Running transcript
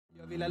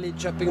Villa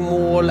Lidköping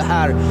mål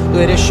här. Då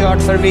är det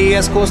kört för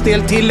VSKs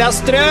del.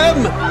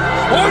 Tillaström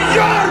och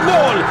gör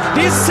mål!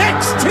 Det är 6-3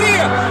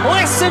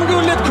 och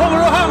SM-guldet kommer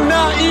att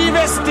hamna i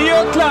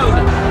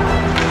Västergötland.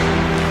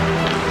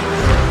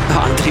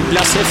 Han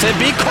dribblar sig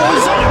förbi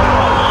Karlsson.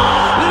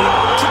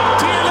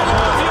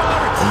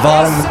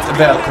 Varmt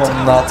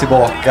välkomna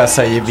tillbaka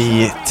säger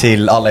vi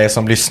till alla er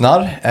som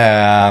lyssnar.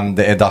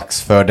 Det är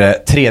dags för det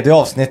tredje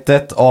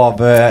avsnittet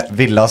av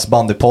Villas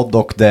bandypodd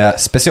och den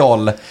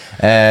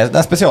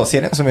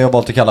specialserien som vi har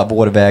valt att kalla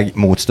Vår väg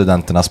mot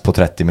studenternas på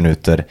 30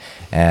 minuter.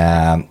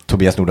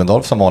 Tobias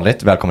Nordendorf som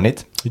vanligt, välkommen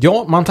hit.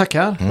 Ja, man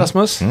tackar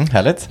Rasmus.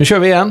 Härligt. Nu kör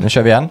vi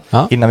igen.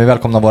 Ja. Innan vi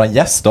välkomnar våra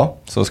gäst då,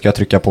 så ska jag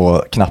trycka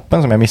på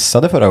knappen som jag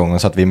missade förra gången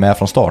så att vi är med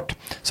från start.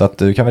 Så att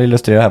du kan väl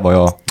illustrera här vad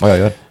jag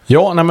gör.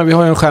 Ja, men vi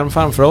har ju en skärm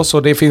framför oss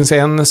och det finns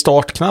en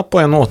startknapp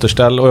och en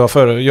återställ och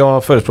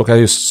jag förespråkar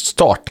just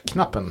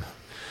startknappen.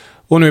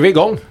 Och nu är vi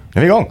igång.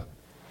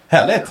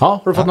 Härligt.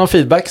 Ja, har du fått någon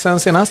feedback sen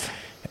senast?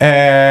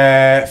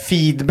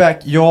 Feedback,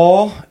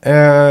 ja.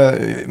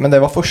 Men det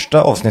var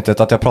första avsnittet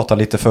att jag pratade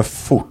lite för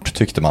fort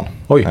tyckte man.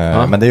 Oj,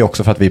 Men det är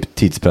också för att vi är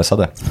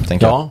tidspressade,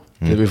 tänker jag.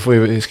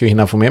 Vi ska ju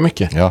hinna få med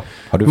mycket. Ja.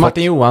 Har du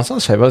Martin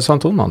Johansson säger, vad sa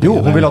hon någonting?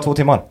 Jo, hon vill ha 2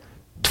 timmar.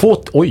 2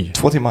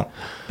 timmar.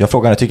 Jag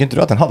frågade, tycker inte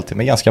du att en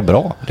halvtimme är ganska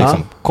bra?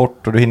 Liksom,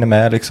 kort och du hinner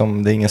med,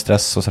 liksom, det är ingen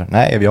stress och sådär.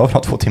 Nej, vi har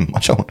väl 2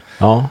 timmar, så.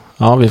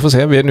 Ja, vi får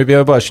se. Vi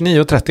har bara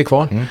 29:30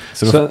 kvar.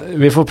 Så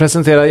vi får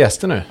presentera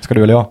gäster nu. Ska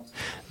du eller jag?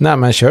 Nej,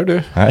 men kör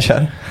du. Ja, jag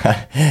kör.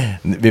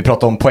 Vi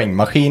pratade om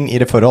poängmaskin i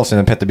det förra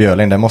avsnittet, Petter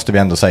Björling. Där måste vi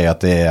ändå säga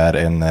att det är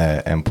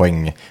en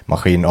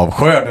poängmaskin av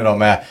skörd då,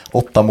 med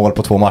 8 mål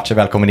på 2 matcher.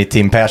 Välkommen hit,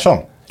 Tim Persson.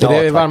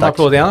 Är det varma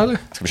applåd igen, eller?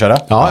 Ska vi köra?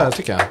 Ja, jag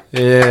tycker jag.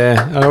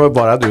 Det var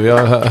bara du, jag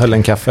höll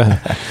en kaffe.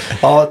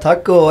 Ja,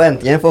 tack och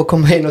äntligen få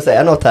komma in och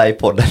säga något här i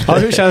podden. Ja,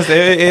 hur känns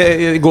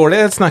det? Går det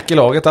ett snack i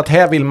laget att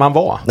här vill man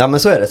vara? Ja, men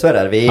så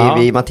är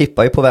det. Man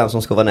tippar ju på vem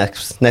som ska vara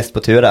näst på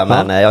tur där,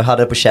 men jag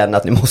hade på känn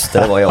att nu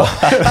måste det vara jag.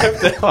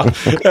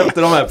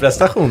 Efter de här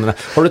prestationerna.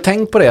 Har du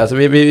tänkt på det?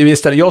 Alltså,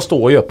 jag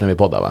står ju upp när vi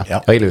poddar, va?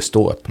 Ja. Jag gillar ju att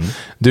stå upp.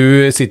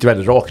 Du sitter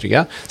väldigt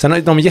rakryggad. Sen har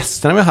de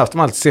gästerna vi har haft, de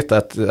har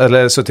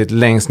alltid suttit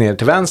längst ner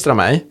till vänster av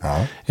mig. Ja.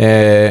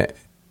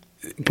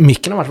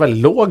 Micken har varit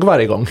väldigt låg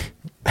varje gång.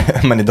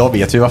 Men idag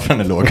vet vi varför den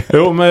är låg.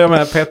 Jo, men jag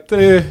menar, Petter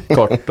är ju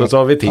kort och så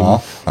har vi Tim.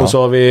 Och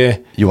så har vi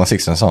Johan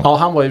Sixtensson. Ja,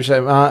 han var ju för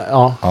sig.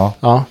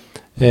 Ja.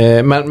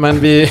 Men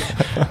vi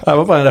det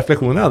var bara en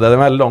reflektion jag hade. Det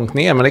var långt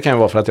ner, men det kan ju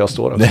vara för att jag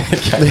står också.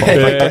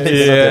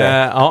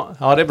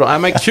 Ja, det är bra.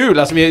 Men kul,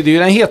 alltså, det är ju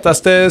den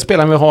hetaste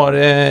spelaren vi har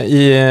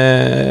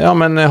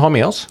har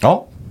med oss.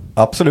 Ja.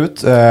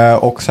 Absolut,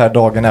 och så här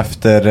dagen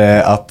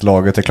efter att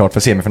laget är klart för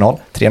semifinal.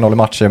 3-0 i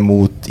matchen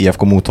mot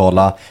IFK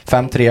Motala.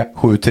 5-3,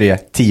 7-3,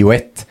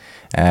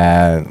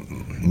 10-1.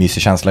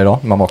 Mysig känsla idag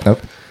när man vaknar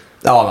upp.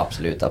 Ja,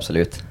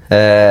 absolut.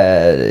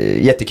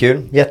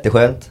 Jättekul,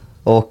 jätteskönt.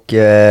 Och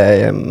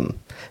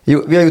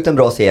vi har gjort en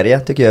bra serie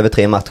tycker jag över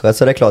 3 matcher.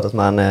 Så det är klart att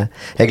man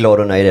är glad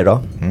och nöjd idag.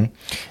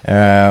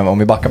 Om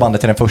vi backar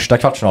bandet till den första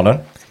kvartsfinalen.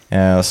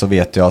 Så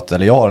vet jag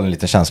jag har en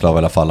liten känsla av i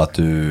alla fall att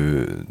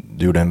du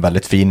gjorde en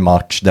väldigt fin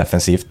match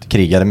defensivt,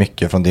 krigade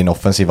mycket från din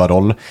offensiva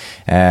roll,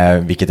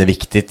 vilket är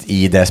viktigt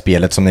i det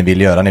spelet som ni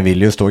vill göra. Ni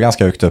vill ju stå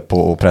ganska högt upp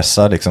och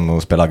pressa liksom,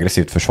 och spela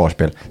aggressivt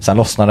försvarsspel. Sen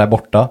lossnade det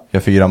borta,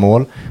 gör 4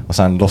 mål och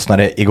sen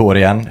lossnade det igår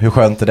igen. Hur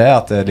skönt är det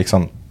att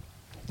liksom,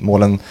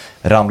 målen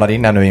ramlar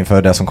in här nu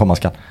inför det som komma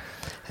skall?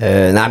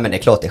 Nej, men det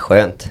är klart det är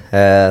skönt.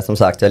 Som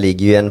sagt, jag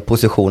ligger ju i en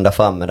position där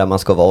framme där man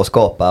ska vara och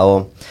skapa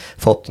och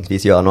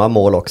förhoppningsvis göra några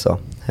mål också.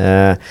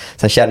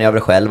 Sen känner jag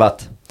väl själv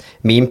att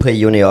min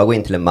prio när jag går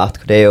in till en match,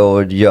 det är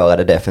att göra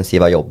det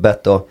defensiva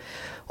jobbet. Och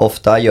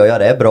ofta gör jag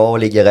det bra och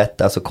ligger rätt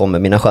där så kommer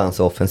mina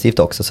chanser offensivt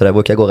också. Så det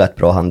brukar gå rätt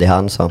bra hand i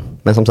hand. Så.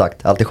 Men som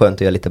sagt, alltid skönt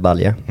att göra lite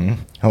baljer.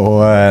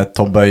 Och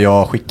Tobbe,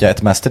 jag skickade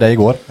ett mess till dig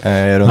igår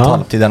runt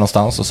halvtid där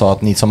någonstans och sa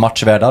att ni som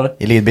matchvärdar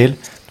i Lidbil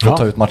får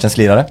ta ut matchens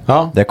lirare.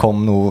 Ja. Det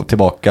kom nog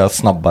tillbaka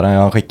snabbare än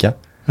jag skickade.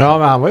 Ja,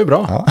 men han var ju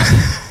bra. Ja.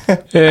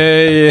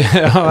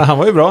 Han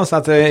var ju bra så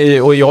att,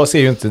 och jag ser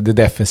ju inte det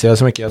defensiva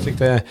så mycket. Jag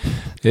tyckte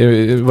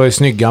det var ju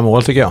snygga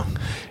mål tycker jag.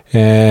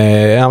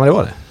 Ja, men det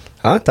var det.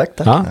 Ja, tack.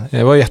 Ja,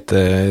 det var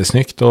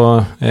jättesnyggt.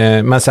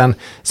 Men sen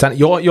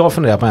jag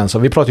funderar på en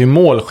sak. Vi pratade ju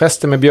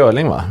målgester med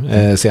Björling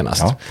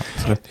senast.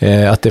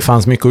 Ja, att det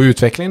fanns mycket att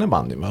utveckla inom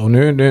bandy. Och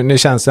nu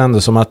känns det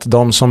ändå som att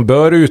de som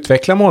bör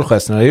utveckla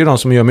målgesterna är ju de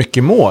som gör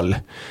mycket mål.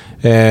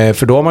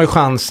 För då har man ju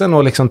chansen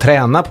att liksom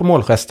träna på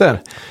målgester.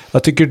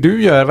 Vad tycker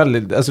du gör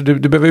väldigt... Alltså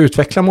du behöver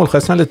utveckla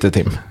målgesterna lite,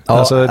 Tim. Ja,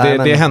 alltså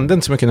det händer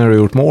inte så mycket när du har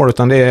gjort mål,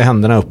 utan det är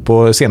händerna upp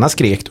och senast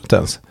skrek du inte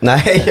ens.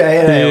 Nej, jag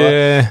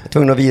var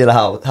tvungen att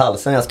vila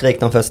halsen. Jag skrek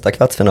de första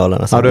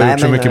kvartsfinalerna. Ja, du har gjort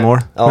så mycket mål,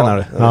 menar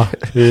du? Ja.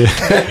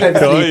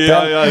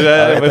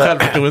 Jag var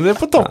självförtroende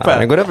på toppen. Ja,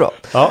 det går det bra.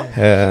 Ja.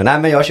 Nej,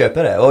 men jag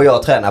köper det. Och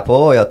jag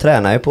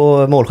tränar ju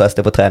på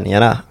målgester på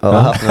träningarna. Och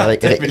haft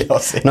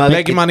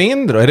lägger man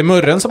in då? Är det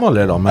Murren som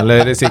håller dem? Eller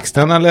är det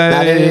Sixten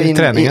eller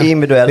träningen?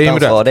 Individuellt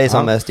ansvar, det är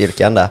som är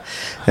styrkan där.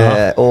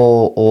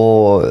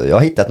 Och jag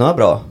har hittat några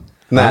bra.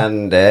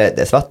 Men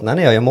det svartnar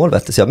när jag gör mål,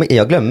 vet du. Så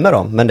jag glömmer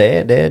dem, men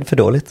det är för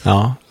dåligt.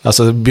 Ja,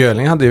 alltså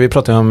Björling vi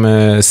pratade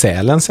om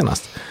Sälen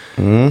senast.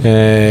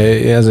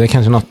 Alltså, det är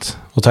kanske något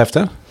att ta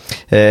efter?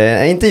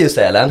 Inte just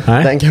Sälen.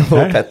 Den kan få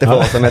Petter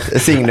få som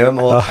ett signum.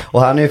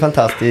 Och han är ju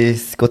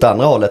fantastisk åt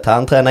andra hållet.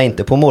 Han tränar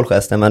inte på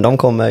målgesten, men de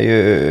kommer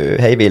ju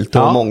hej vilt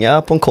och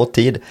många på en kort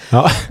tid.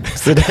 Ja.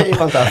 Så det är ju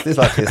fantastiskt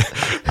faktiskt.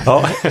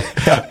 Ja,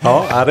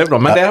 det är bra.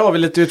 Men där har vi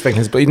lite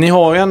utvecklings. Ni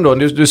har ju ändå,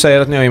 du säger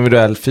att ni har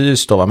individuell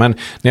fys då, va? Men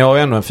ni har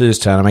ju ändå en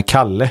fystränare med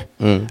Kalle.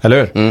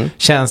 Eller hur?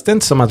 Känns det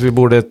inte som att vi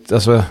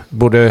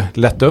borde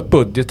lätta upp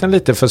budgeten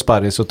lite för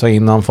Sparris och ta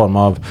in någon form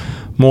av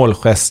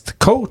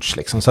målgestcoach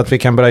liksom, så att vi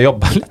kan börja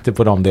jobba lite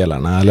på de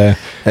delarna? Eller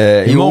det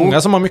är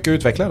många som har mycket att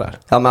utveckla där.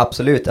 Ja, men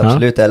absolut.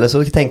 Eller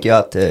så tänker jag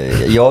att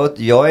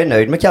jag är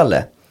nöjd med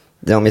Kalle.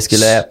 Om vi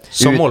skulle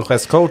som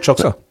målgestcoach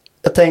också.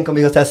 Jag tänker om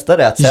vi ska testa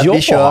det. Så att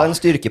vi kör en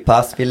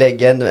styrkepass, vi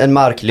lägger en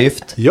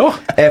marklyft. Ja.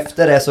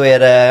 Efter det så är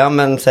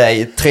det,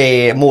 säg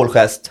 3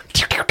 målgest.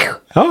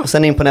 Ja. Och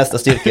sen in på nästa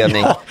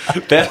styrkeövning.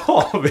 Där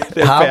har vi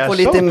det. Han får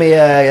lite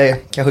mer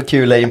kanske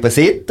kul in på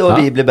sitt och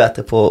vi blir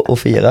bättre på att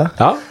fira.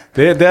 Ja,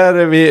 det är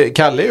där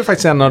Kalle är ju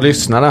faktiskt en av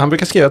lyssnarna. Han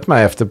brukar skriva till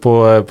mig efter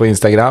på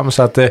Instagram,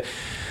 så att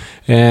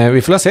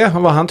vi får se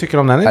vad han tycker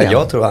om den idén. Ja,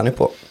 jag tror han är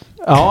på.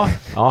 Ja,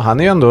 han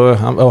är ju ändå,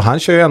 och han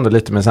kör ju ändå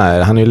lite med så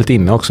här, han är ju lite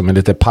inne också med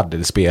lite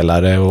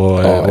paddelspelare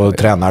och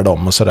tränar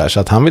dem och sådär, så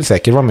att han vill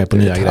säkert vara med på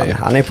nya grejer.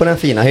 Han är på den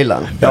fina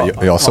hyllan.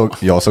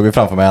 Jag såg ju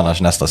framför mig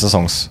annars nästa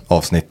säsongs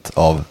avsnitt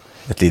av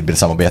ett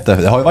Lidbild-samarbete.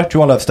 Det har ju varit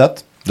Johan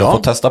Löfstedt. Du har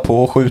fått testa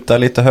på att skjuta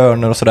lite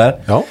hörnor och sådär.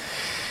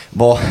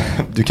 Ja.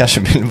 Du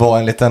kanske vill vara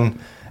en liten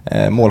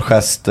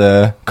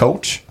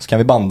målgest-coach. Så kan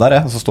vi banda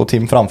det och så står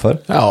Tim framför.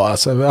 Ja,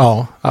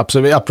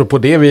 absolut. Apropå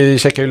det, vi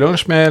checkar ju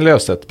lunch med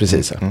Löfstedt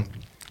precis.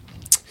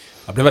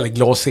 Jag blev väldigt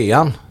glad att se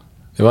han.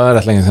 Det var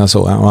rätt länge sedan jag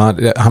såg han.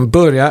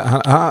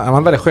 Han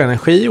har väldigt skön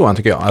energi, Johan,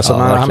 tycker jag. Alltså,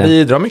 han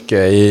bidrar mycket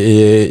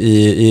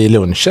i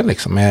lunchen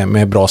liksom,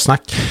 med bra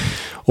snack.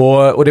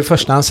 Och det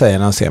första han säger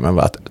när han ser mig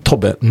var att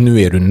Tobbe,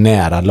 nu är du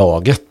nära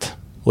laget.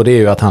 Och det är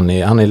ju att han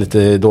är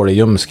lite dålig i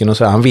ljumsken och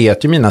så. Han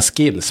vet ju mina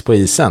skills på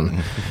isen.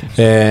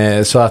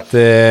 Så att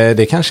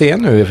det kanske är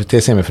nu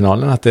till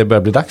semifinalen att det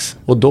börjar bli dags.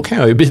 Och då kan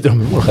jag ju bidra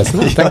med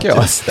målgesterna, tänker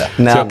jag.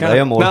 När andra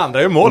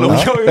gör mål. Och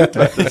jag är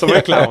ute som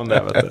en clown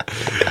där, vet du.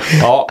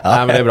 Ja,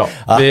 men det är bra.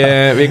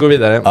 Vi går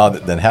vidare. Ja,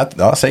 den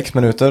här 6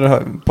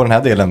 minuter på den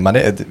här delen, men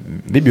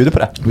vi bjuder på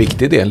det.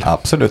 Viktig del.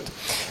 Absolut.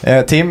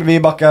 Tim, vi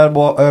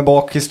backar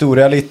bak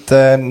historia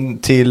lite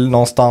till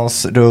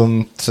någonstans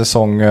runt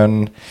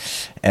säsongen.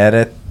 Är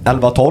det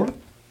 11-12?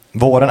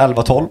 Våren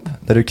 11-12?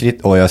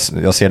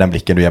 Jag ser den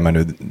blicken du ger mig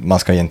nu. Man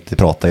ska inte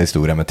prata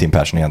historia med Tim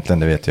Persson egentligen,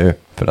 det vet jag ju.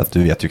 För att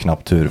du vet ju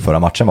knappt hur förra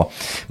matchen var.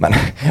 Men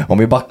om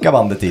vi backar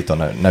bandet dit då,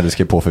 när du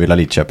skrev på för Villa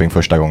Lidköping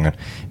första gången.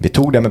 Vi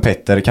tog det med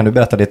Petter. Kan du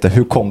berätta lite,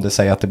 hur kom det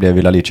sig att det blev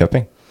Villa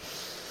Lidköping?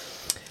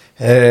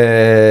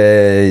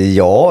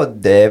 Ja,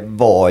 det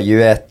var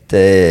ju ett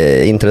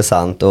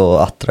intressant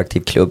och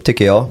attraktiv klubb,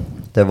 tycker jag.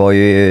 Det var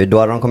ju, då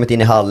hade de kommit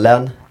in i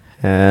hallen.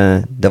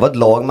 Det var ett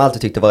lag man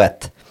alltid tyckte var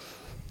rätt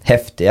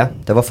häftiga.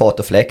 Det var fart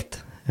och fläkt.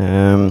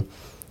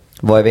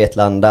 Var i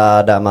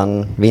Vetlanda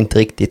där vi inte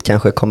riktigt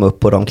kanske kom upp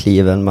på de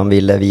kliven man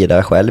ville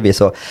vidare själv i.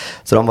 Så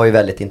de var ju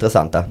väldigt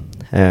intressanta.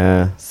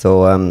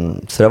 Så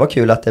det var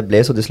kul att det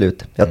blev så till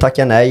slut. Jag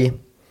tackade nej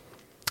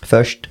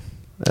först.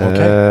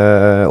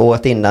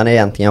 Året innan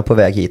egentligen på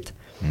väg hit.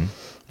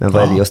 Men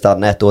valde att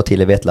stanna 1 år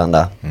till i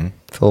Vetlanda.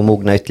 För att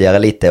mogna ytterligare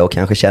lite och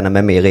kanske känna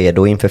mig mer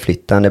redo inför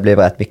flytten. Det blev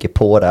rätt mycket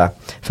på där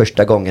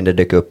första gången det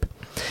dök upp.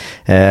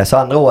 Så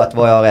andra året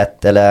var jag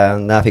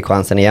när jag fick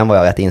chansen igen var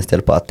jag rätt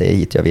inställd på att det är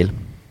hit jag vill.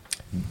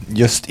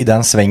 Just i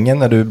den svängen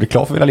när du blev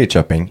klar för Villa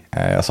Lidköping.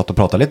 Jag satt och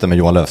pratade lite med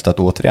Johan Löfstedt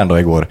återigen då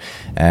igår.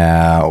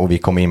 Och vi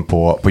kom in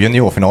på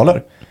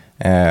juniorfinaler.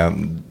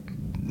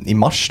 I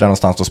mars där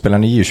någonstans då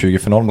spelade ni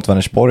U20-final mot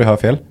Vänersborg, har jag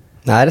fel?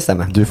 Nej, det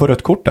stämmer. Du får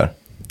rött kort där.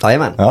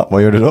 Jajamän. Ja,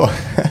 vad gör du då?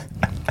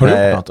 Har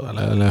du gjort något då,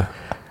 eller?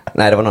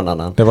 Nej, det var någon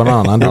annan. Det var någon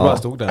annan, du bara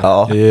stod där.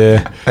 Ja.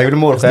 Jag gjorde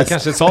målgest. Du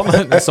kanske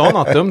sa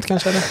något dumt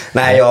kanske, eller?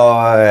 Nej,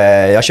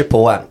 jag kör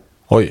på en.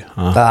 Oj.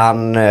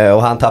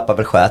 Han tappade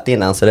väl skät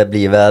innan, så det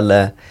blir väl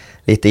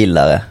lite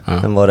illare.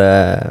 Sen var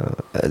det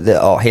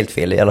helt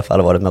fel i alla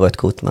fall var det med rött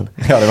kort. Men.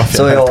 Ja, det var fel.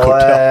 Så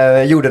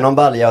jag gjorde någon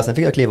balja och sen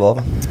fick jag kliva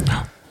av.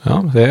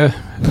 Ja, det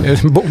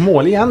är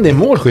mål igen. Det är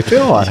målskytte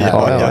jag har.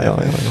 Ja.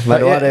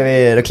 Men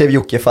då klev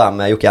Jocke fram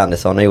med Jocke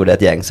Andersson och gjorde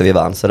ett gäng så vi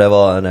vann. Så det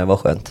var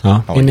skönt.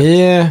 Ja. Är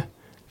ni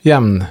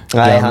jämn?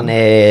 Nej, han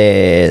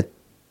är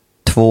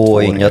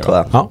 2 yngre tror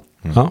jag.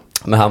 Ja.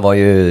 Men han var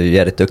ju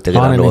jävligt duktig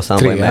redan då, så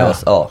han var ju med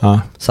oss. Ja.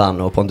 Så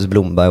han och Pontus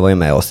Blomberg var ju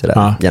med oss i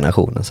den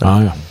generationen.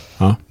 Så.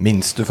 Ja.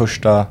 Minns du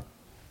första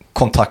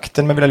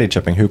kontakten med Villa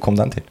Lidköping? Hur kom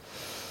den till?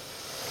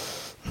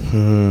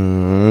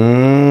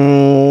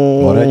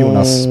 Var det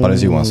Jonas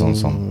Paris Johansson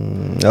som...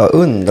 Jag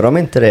undrar om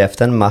inte det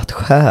efter en match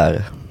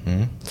här.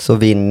 Så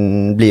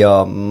blir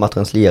jag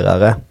matchens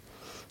lirare.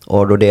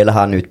 Och då delar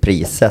han ut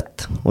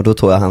priset. Och då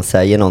tror jag han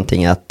säger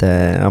någonting att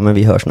men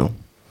vi hörs nog.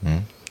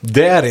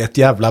 där är ett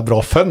jävla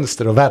bra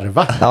fönster att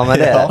värva. Ja, men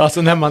det är det.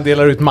 Alltså när man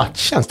delar ut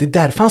matchen. Det är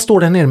därför han står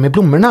där nere med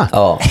blommorna.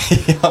 Ja.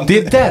 Det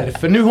är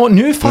därför.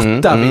 Nu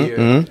fattar vi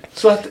ju.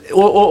 Så att,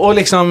 och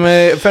liksom,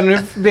 för nu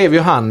blev ju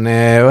han,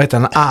 vad heter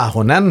han,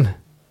 Ahonen.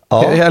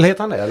 Ja. Eller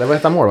heter han det? Eller vad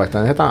heter han,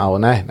 målvakten? Heter han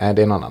Ahonen? Nej,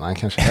 det är någon annan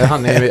kanske.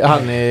 Han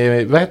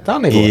är vad heter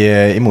han igår?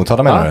 I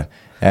Motala menar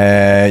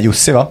du?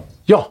 Jussi va?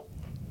 Ja,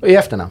 i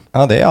efternamn.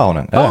 Ja, det är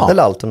Ahonen. Ja.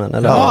 Eller Altonen.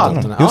 Eller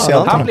Altonen. Jussi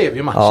Altonen. Han blev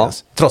ju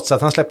matchens. Trots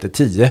att han släppte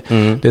 10.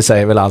 Det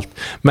säger väl allt.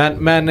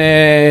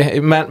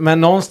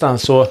 Men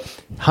någonstans så,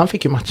 han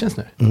fick ju matchens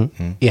nu.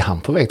 Är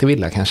han på väg till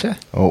Villa kanske?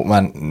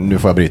 Men nu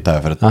får jag bryta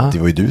här för att det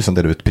var ju du som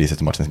delade ut priset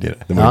till matchens lirare.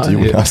 Det var inte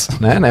Jonas.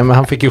 Nej, men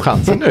han fick ju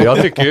chansen nu.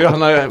 Jag tycker ju,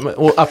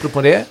 och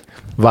apropå det,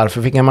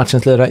 varför fick han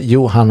matchens lirare?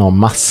 Jo, han har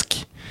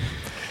mask.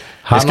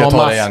 Vi ska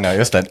ta det igen, ja,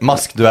 just det.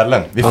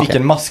 Maskduellen. Vi fick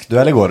en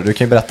maskduell igår. Du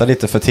kan ju berätta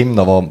lite för Tim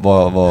då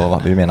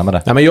vad vi menar med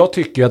det. Nej, men jag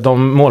tycker ju att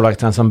de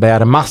målvakterna som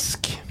bär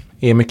mask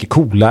är mycket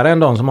coolare än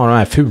de som har de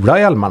här fula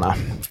hjälmarna.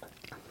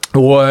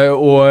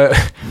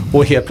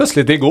 Och helt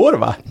plötsligt igår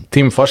va?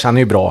 Tim Fors, han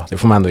är ju bra, det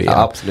får man ändå ge.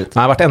 Ja, absolut.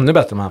 Han har varit ännu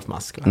bättre om han haft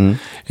mask. Va?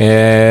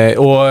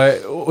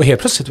 Och helt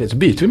plötsligt så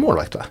byter vi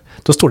målvakt va?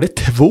 Då står det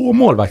 2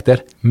 målvakter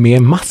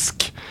med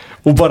mask.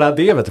 Och bara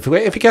det, vet du. För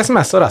jag fick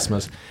sms av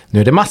Rasmus.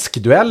 Nu är det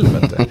maskduell,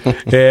 vet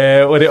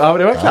du. Och det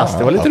var klass.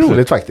 Det var lite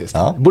roligt faktiskt.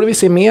 Ja. Det borde vi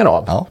se mer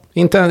av. Ja.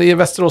 Inte i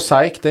Västerås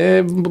SAIK. Det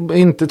är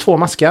inte 2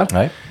 maskar.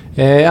 Nej.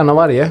 En av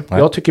varje. Nej.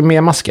 Jag tycker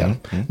mer maskar.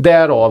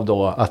 Därav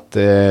då att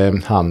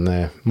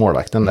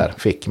målvakten där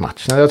fick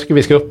matchen. Jag tycker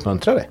vi ska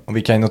uppmuntra det. Och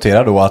vi kan ju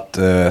notera då att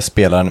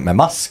spelaren med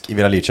mask i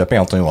Villa Lidköping,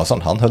 Anton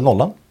Johansson, han höll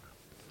nollan.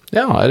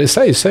 Ja, det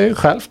säger sig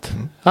självt.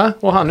 Ja,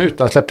 och han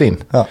utan släppt in.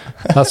 Ja.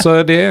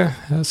 Alltså det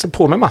så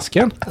på med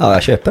masken. Ja,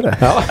 jag köper det.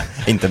 Ja.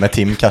 Inte med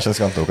Tim, kanske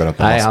ska inte åka runt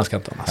med Nej, mask. han ska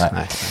inte ha mask.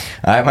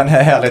 Nej, men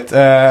härligt.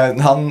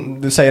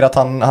 Du säger att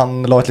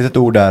han la ett litet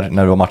ord där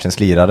när du var matchens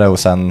lirare och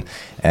sen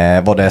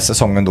var det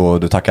säsongen då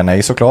du tackade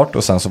nej såklart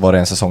och sen så var det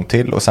en säsong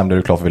till och sen blev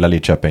du klar för Villa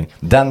Lidköping.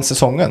 Den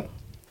säsongen,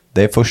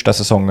 det är första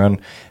säsongen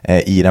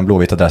i den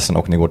blåvita dressen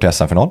och ni går till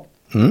SM-final.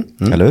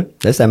 Eller hur?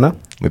 Det stämmer.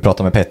 Vi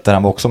pratade med Petter,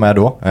 han var också med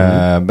då.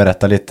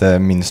 Berätta lite,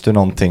 minns du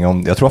någonting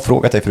om, jag tror jag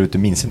frågat dig förut, du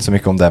minns inte så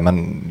mycket om det,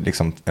 men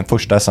liksom en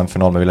första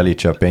SM-final med Villa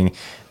Lidköping,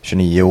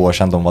 29 år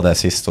sedan de var där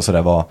sist och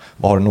sådär, vad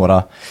har du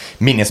några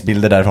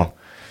minnesbilder därifrån?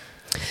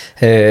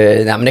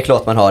 Nej, men det är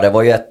klart man har, det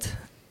var ju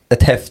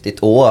ett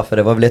häftigt år, för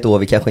det var väl ett år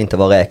vi kanske inte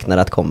var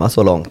räknade att komma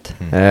så långt.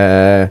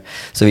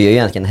 Så vi är ju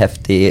egentligen en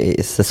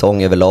häftig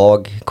säsong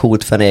överlag.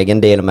 Coolt för en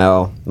egen del med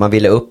att man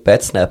ville upp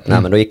ett snäpp,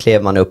 men då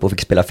klev man upp och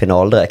fick spela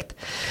final direkt.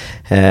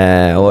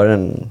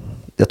 Och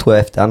jag tror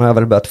efterhand har jag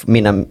väl börjat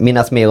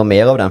minnas mer och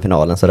mer av den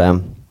finalen, så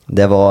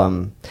det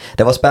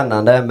var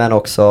spännande, men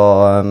också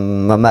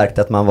man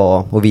märkte att man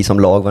var, och vi som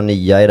lag var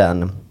nya i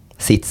den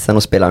sitsen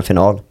och spela en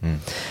final.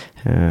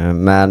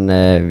 Men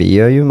vi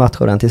gör ju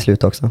matcher den till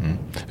slut också.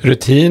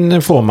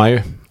 Rutin får man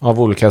ju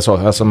av olika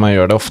saker, alltså man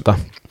gör det ofta.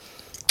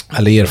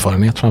 Eller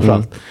erfarenhet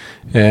framförallt.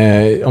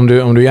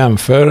 Om du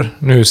jämför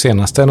nu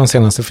de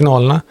senaste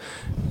finalerna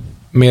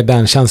med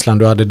den känslan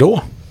du hade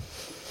då.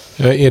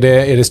 Är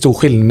det stor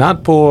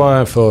skillnad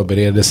på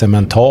förberedelse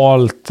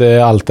mentalt,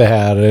 allt det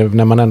här,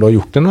 när man ändå har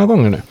gjort det några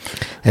gånger nu?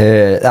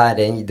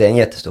 Nej, det är en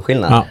jättestor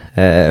skillnad.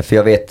 För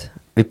jag vet,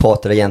 vi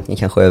pratade egentligen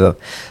kanske över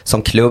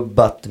som klubb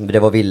att det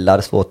var Villa,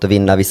 det svårt att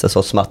vinna vissa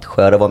sorts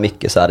matcher, det var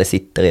mycket så här, det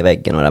sitter i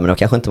väggen och det, men det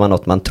kanske inte var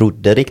något man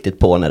trodde riktigt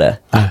på när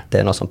det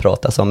är något som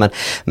pratas om,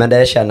 men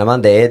det känner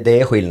man, det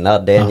är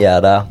skillnad, det är en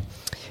jävla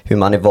hur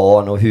man är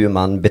van och hur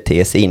man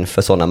beter sig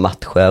inför sådana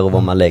matcher och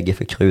vad man lägger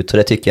för krut, så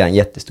det tycker jag är en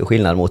jättestor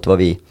skillnad mot vad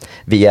vi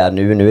är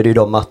nu är det ju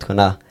de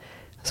matcherna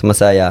som man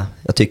säger,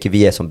 jag tycker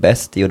vi är som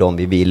bäst i och de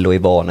vi vill och är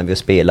vana vid att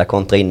spela,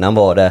 kontra innan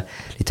var det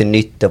lite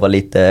nytt, det var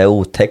lite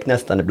otäckt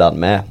nästan ibland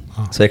med.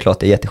 Så det är klart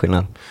det är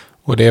jätteskillnad.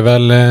 Och det är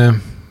väl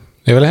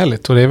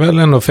härligt, och det är väl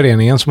ändå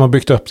föreningen som har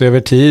byggt upp det över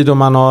tid och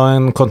man har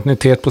en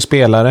kontinuitet på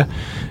spelare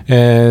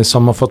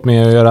som har fått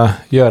med att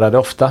göra det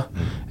ofta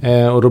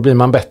och då blir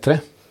man bättre.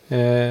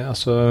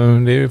 Alltså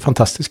det är ju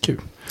fantastiskt kul.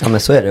 Ja, men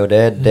så är det, och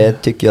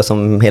det tycker jag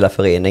som hela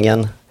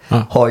föreningen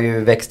har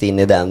ju växt in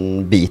i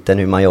den biten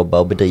hur man jobbar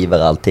och bedriver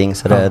allting,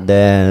 så det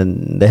är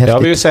häftigt. Det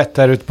har vi ju sett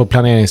här ute på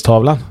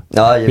planeringstavlan.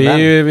 Ja,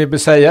 vi bör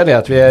säga det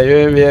att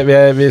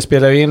vi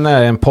spelar ju in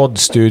här en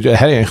poddstudio. Det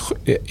här är en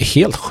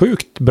helt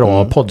sjukt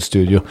bra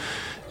poddstudio.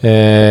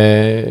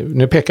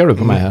 Nu pekar du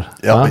på mig här.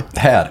 Ja,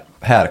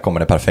 här kommer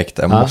det perfekt.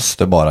 Jag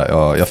måste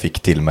bara, jag fick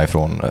till mig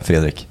från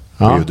Fredrik.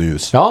 Ljud och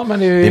ljus. Ja, men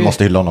vi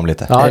måste hylla honom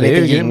lite. Ja, det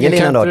är lite jingel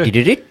innan då.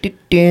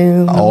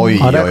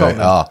 Oj.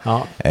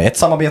 Ett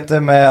samarbete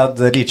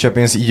med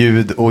Lidköpings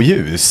ljud och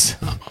ljus.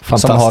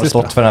 Som har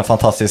stått för den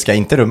fantastiska,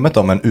 inte rummet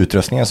då, men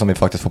utrustningen som vi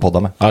faktiskt får podda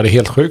med. Ja, det är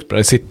helt sjukt bra.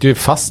 Det sitter ju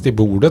fast i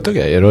bordet och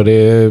grejer. Och det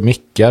är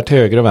mickar till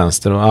höger och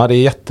vänster. Och, det är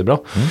jättebra.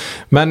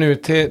 Men nu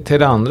till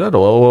det andra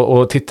då.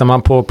 Och tittar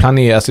man på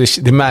planering. Alltså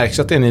det märks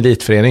att det är en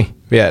elitförening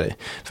vi är i.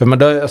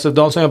 För alltså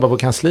de som jobbar på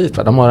kansliet,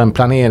 de har en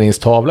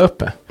planeringstavla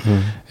uppe.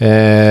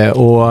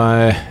 Och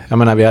jag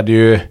menar, vi hade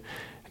ju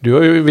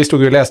vi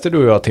stod ju och läste, du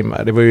och jag, Tim.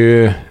 Det var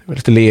ju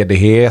lite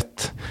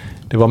ledighet.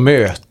 det var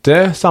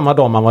möte samma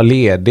dag man var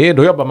ledig,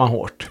 då jobbar man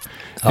hårt.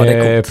 Ja, det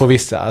är coolt. På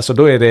vissa, alltså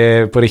då är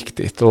det på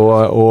riktigt.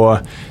 Och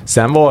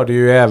sen var det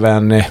ju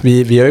även,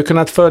 vi har ju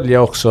kunnat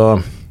följa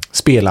också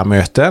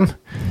spelarmöten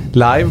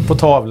live på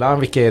tavlan,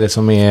 vilka är det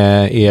som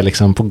är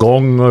liksom på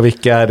gång och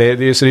vilka är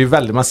det, så det är ju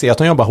väldigt, man ser att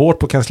de jobbar hårt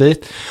på kansliet.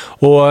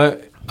 Och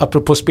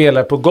apropå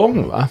spelare på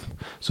gång, va,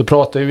 så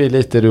pratade vi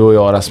lite, du och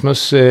jag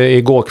Rasmus,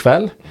 igår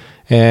kväll,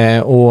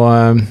 och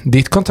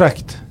ditt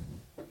kontrakt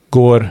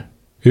går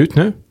ut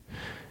nu.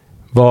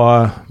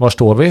 Var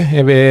står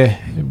vi?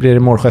 Blir det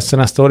målgester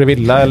nästa år i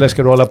Villa, eller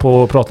ska du hålla på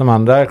och prata med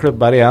andra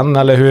klubbar igen,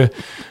 eller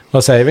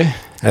vad säger vi?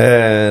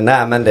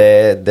 Nej, men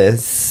det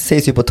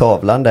ses ju på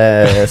tavlan.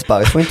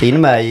 Sparris får inte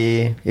in med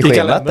i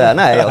schemat där.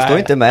 Nej, jag står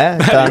inte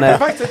med. Utan,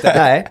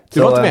 nej,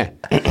 du var inte med.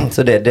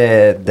 Så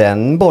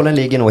den bollen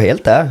ligger nog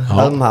helt där.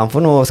 Ja. Han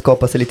får nog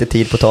skapa sig lite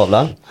tid på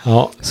tavlan.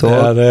 Ja, så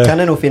kan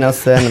det nog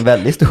finnas en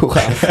väldigt stor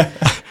chans.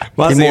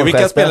 Man ser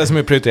vilka spelare som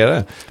är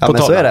prioriterade. Ja,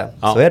 men så är det.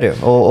 Ja. Så är det ju.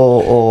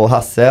 Och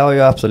Hasse har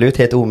ju absolut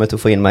helt omöjligt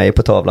att få in mig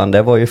på tavlan.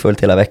 Det var ju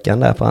fullt hela veckan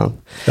där på han.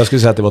 Jag skulle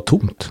säga att det var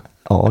tomt.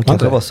 Ja,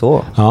 kanske det var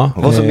så. Ja.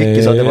 Det var så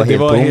mycket så att det var helt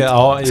tomt.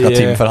 Ja, ska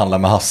Tim förhandla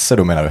med Hasse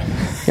då, menar du?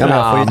 Ja, men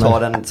jag får ju ta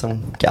den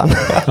som kan.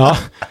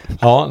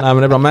 Ja, nej, men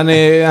det är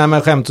bra.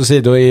 Men skämt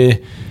åsido,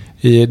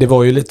 det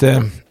var ju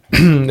lite...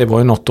 Det var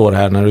ju något år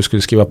här när du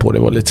skulle skriva på, det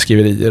var lite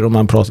skriverier och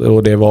man pratade,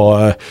 och det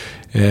var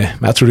men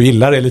jag tror du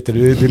gillar det lite,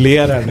 du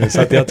ler här nu,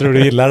 så att jag tror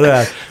du gillar det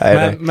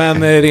där.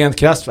 Men rent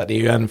krasst, det är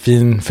ju en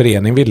fin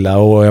förening Villa,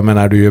 och jag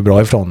menar, du är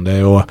bra ifrån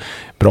det och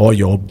bra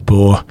jobb,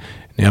 och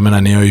jag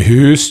menar, ni har ju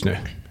hus nu.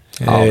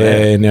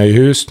 Ni har ju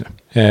hus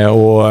nu.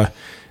 Och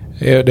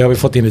det har vi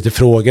fått in lite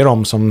frågor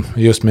om, som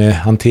just med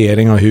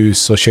hantering av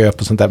hus och köp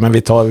och sånt där. Men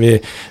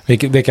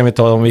det kan vi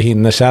ta om vi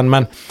hinner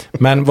sen.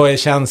 Men vad är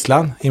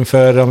känslan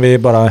inför, om vi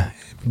bara,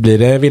 blir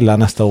det Villa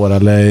nästa år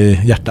eller i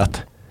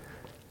hjärtat?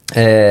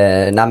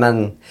 Nej,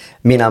 men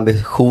min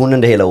ambition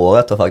under hela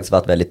året har faktiskt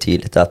varit väldigt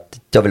tydligt att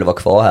jag vill vara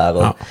kvar här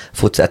och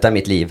fortsätta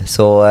mitt liv.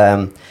 Så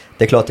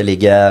det är klart det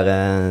ligger,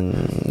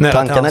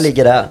 tankarna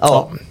ligger där.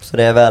 Ja. Så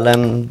det är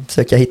väl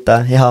försöka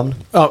hitta i hamn.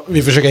 Ja,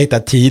 vi försöker hitta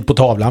tid på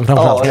tavlan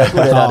framförallt. Ja, jag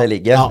tror det är där det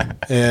ligger. Ja,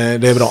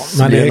 det är bra.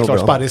 Men det är klart,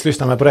 Sparris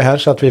lyssnar med på det här,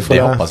 så att vi får...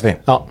 Det hoppas vi.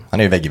 Ja. Han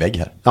är ju vägg i vägg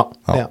här. Ja.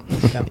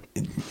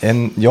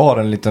 Jag har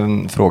en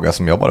liten fråga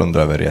som jag bara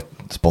undrar över rätt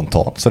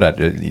spontant. Sådär.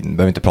 Vi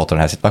behöver inte prata om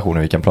den här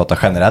situationen, vi kan prata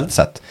generellt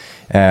sett.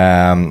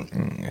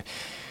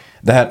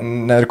 Det här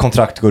när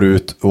kontrakt går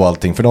ut och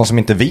allting, för de som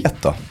inte vet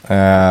då,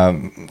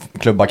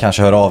 klubbar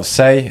kanske hör av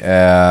sig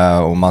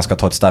och man ska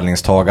ta ett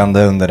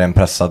ställningstagande under en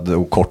pressad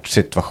och kort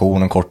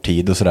situation, en kort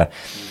tid och sådär.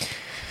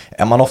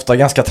 Är man ofta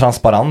ganska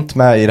transparent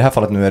med, i det här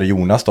fallet nu är det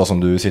Jonas då som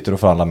du sitter och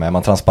förhandlar med, är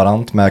man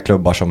transparent med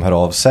klubbar som hör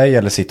av sig,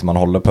 eller sitter man och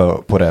håller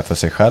på det för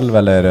sig själv,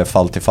 eller är det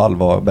fall till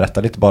fall?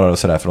 Berätta lite bara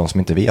sådär för de som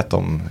inte vet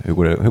om hur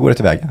går det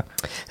tillväga?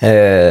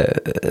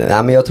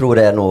 Men jag tror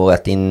det är nog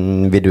rätt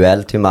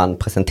individuellt hur man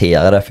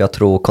presenterar det, för jag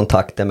tror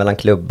kontakten mellan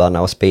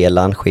klubbarna och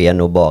spelaren sker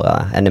nog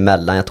bara en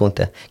emellan. Jag tror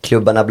inte,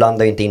 klubbarna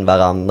blandar inte in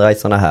varandra i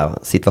sådana här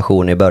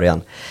situationer i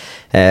början.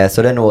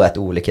 Så det är nog rätt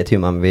olikhet hur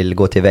man vill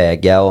gå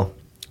tillväga och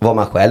vad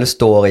man själv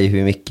står i,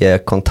 hur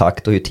mycket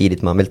kontakt och hur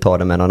tidigt man vill ta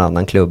det med någon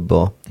annan klubb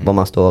och vad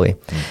man står i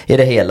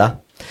det hela.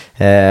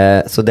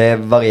 Så det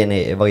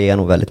varierar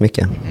nog väldigt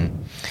mycket.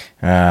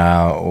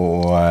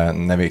 Och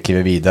när vi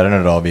kliver vidare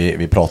nu då,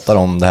 vi pratar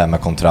om det här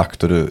med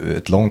kontrakt, och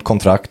ett långt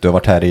kontrakt, du har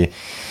varit här i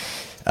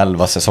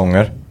 11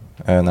 säsonger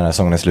när den här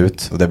säsongen är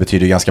slut, och det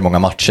betyder ganska många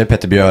matcher.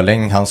 Peter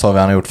Björling, han sa att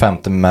han har gjort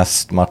 50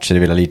 mest matcher i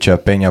Villa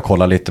Lidköping. Jag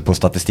kollar lite på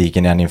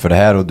statistiken igen inför det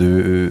här, och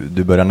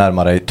du börjar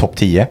närma dig topp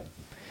 10.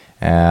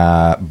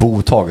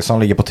 Bo Tagesson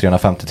ligger på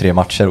 353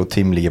 matcher och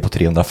Tim ligger på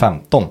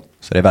 315.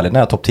 Så det är väldigt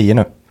nära topp 10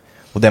 nu.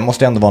 Och det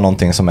måste ändå vara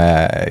någonting som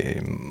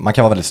man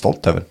kan vara väldigt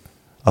stolt över.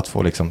 Att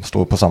få liksom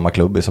stå på samma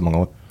klubb i så många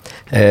år.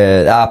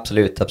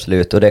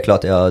 Absolut. Och det är klart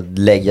att jag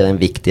lägger en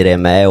vikt i det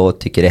med, och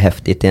tycker det är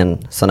häftigt i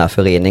en sån här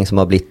förening som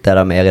har blivit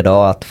där med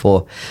idag, att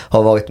få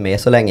ha varit med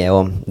så länge.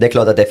 Och det är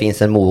klart att det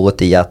finns en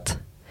morot i att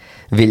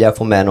vilja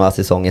få med några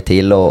säsonger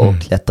till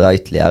och klättra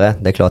ytterligare.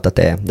 Det är klart att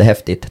det är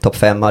häftigt. Topp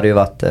 5 hade ju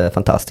varit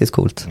fantastiskt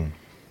coolt.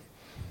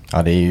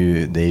 Ja, det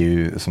är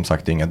ju som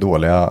sagt inga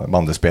dåliga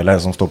bandespelare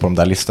som står på de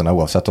där listorna,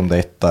 oavsett om det är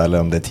 1 eller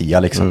om det är 10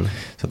 liksom.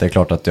 Så det är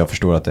klart att jag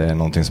förstår att det är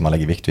någonting som man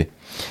lägger vikt vid.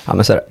 Ja,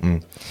 men så är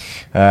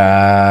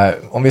det.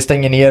 Om vi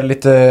stänger ner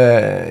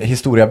lite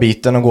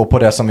historiabiten och går på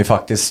det som vi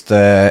faktiskt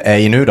är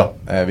i nu då.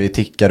 Vi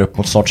tickar upp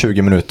mot snart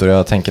 20 minuter, och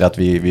jag tänker att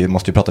vi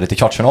måste ju prata lite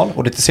kvartsfinal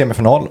och lite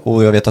semifinal,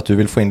 och jag vet att du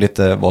vill få in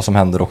lite vad som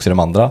händer också i de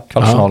andra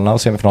kvartsfinalerna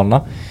och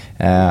semifinalerna.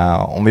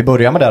 Om vi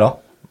börjar med det då,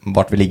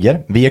 vart vi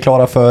ligger. Vi är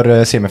klara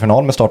för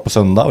semifinal med start på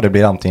söndag, och det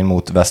blir antingen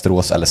mot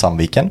Västerås eller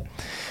Sandviken,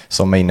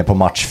 som är inne på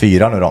match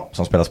 4 nu då,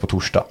 som spelas på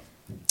torsdag.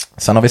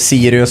 Sen har vi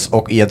Sirius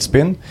och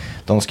Edsbyn.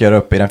 De ska göra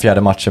upp i den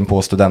 4:e matchen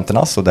på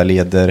Studenternas, och där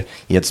leder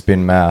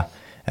Edsbyn med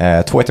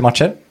 2-1 i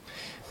matcher.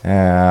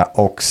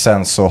 Och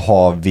sen så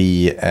har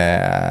vi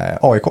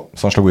AIK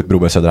som slog ut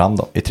Broberg Söderhamn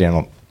då, i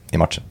 3-0 i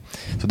matchen.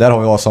 Så där har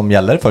vi vad som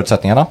gäller,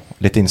 förutsättningarna.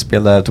 Lite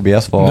inspel där,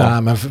 Tobias var...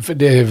 Nej, men för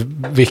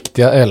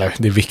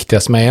det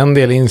viktigaste med en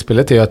del i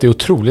inspelet är ju att det är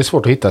otroligt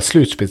svårt att hitta ett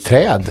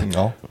slutspelsträd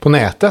på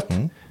nätet.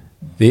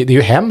 Det är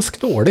ju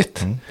hemskt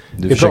dåligt.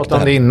 Vi pratade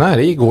om det innan.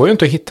 Det går ju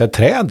inte att hitta ett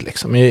träd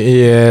liksom.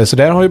 Så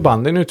där har ju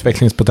banden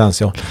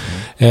utvecklingspotential.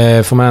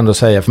 Får man ändå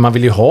säga. För man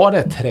vill ju ha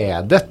det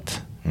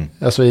trädet.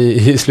 Alltså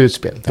i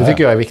slutspel. Det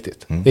tycker jag är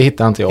viktigt. Det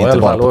hittar inte jag. Inte i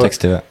alla fall. bara på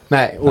text-tv.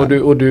 Nej,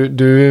 och du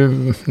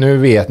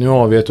nu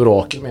har vi ett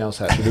orakel med oss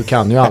här. Så du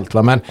kan ju allt,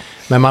 va?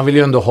 Men man vill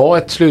ju ändå ha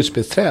ett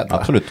slutspelsträd. Va?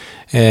 Absolut.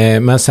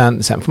 Men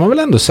sen får man väl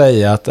ändå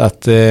säga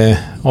att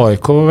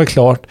AIK var väl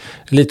klart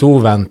lite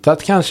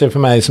oväntat kanske för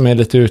mig som är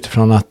lite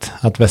utifrån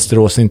att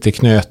Västerås inte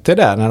knöt det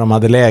där när de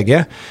hade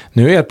läge.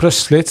 Nu är det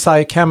plötsligt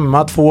SAIK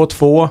hemma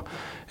 2-2.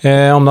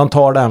 Om de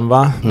tar den,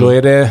 va? Då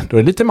är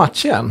det lite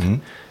match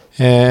igen.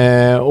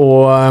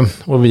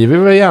 Och vi vill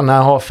väl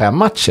gärna ha 5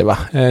 matcher, va?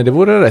 Det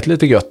vore rätt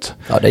lite gött.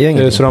 Ja, det är ju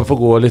ingenting. Så de får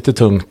gå lite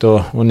tungt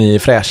och ni är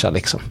fräscha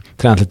liksom.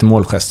 Tränat lite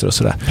målgester och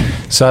sådär.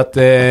 Så att,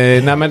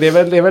 nej men det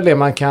är väl det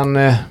man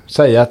kan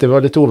säga, att det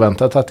var lite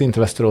oväntat att inte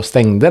Västerås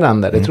stängde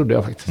den där. Det trodde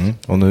jag faktiskt.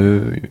 Och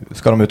nu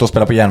ska de ut och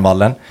spela på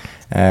Järnvallen.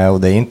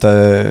 Och det är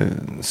inte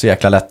så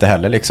jäkla lätt det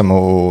heller liksom,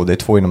 och det är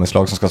 2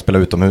 inomhuslag som ska spela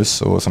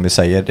utomhus, och som vi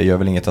säger, det gör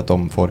väl inget att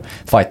de får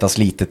fightas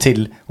lite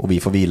till och vi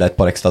får vila ett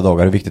par extra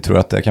dagar. Hur viktigt tror du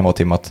att det kan vara,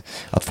 Tim, att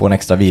få en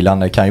extra vila?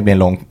 Det kan ju bli en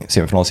lång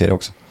semifinalserie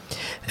också.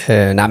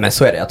 Nej, men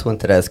så är det. Jag tror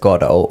inte det är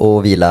skada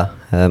och vila.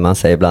 Man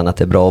säger ibland att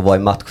det är bra att vara i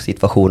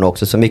matchsituation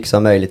också så mycket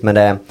som möjligt, men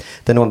det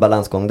är nog en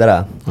balansgång det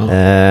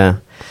där.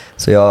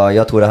 Så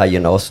jag tror det här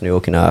gynnar oss nu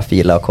att kunna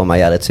fila och komma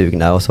jävligt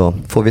sugna, och så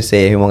får vi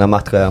se hur många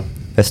matcher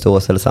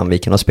Västerås eller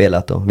Sandviken har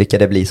spelat och vilka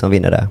det blir som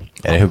vinner där.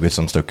 Är det hugget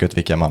som stucket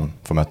vilka man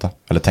får möta?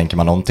 Eller tänker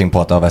man någonting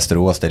på att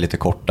Västerås, det är lite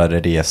kortare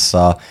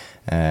resa?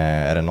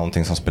 Är det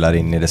någonting som spelar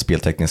in i det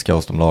speltekniska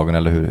hos de lagen,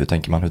 eller hur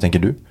tänker man? Hur tänker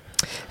du?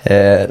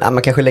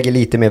 Man kanske lägger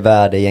lite mer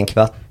värde i en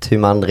kvart hur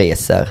man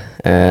reser.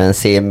 En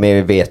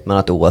semi vet man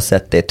att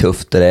oavsett det är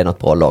tufft och det är något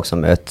bra lag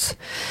som möts.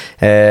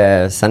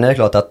 Sen är det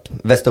klart att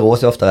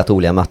Västerås är ofta rätt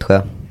roliga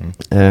matcher.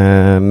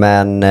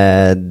 Men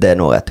det är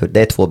nog rätt.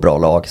 Det är 2 bra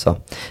lag, så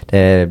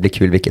det blir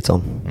kul vilket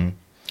som.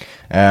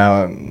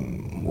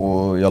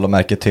 Och jag la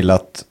märke till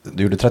att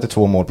du gjorde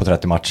 32 mål på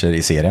 30 matcher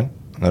i serien.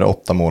 Nu är det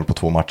 8 mål på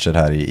 2 matcher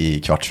här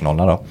i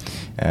kvartsfinalerna då.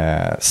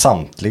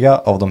 Samtliga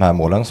av de här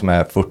målen, som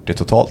är 40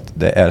 totalt,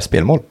 det är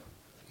spelmål.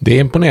 Det är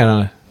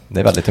imponerande. Det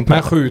är väldigt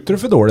imponerande. Men skjuter du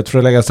för dåligt för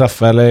att lägga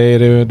straff, eller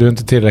är du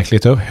inte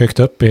tillräckligt högt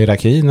upp i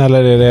hierarkin,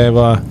 eller är det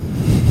vad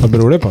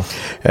beror det på?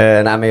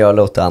 Nej, men jag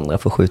låter andra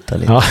få skjuta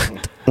lite. Ja.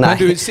 Men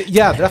du,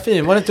 jädra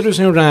fin. Var det inte du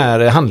som gjorde den här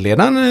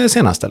handledaren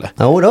senast, eller?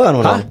 Jo, det var jag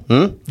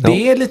nog.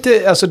 Det är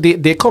lite, alltså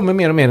det kommer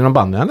mer och mer inom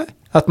banden, eller?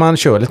 Att man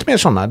kör lite mer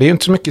sådana. Det är ju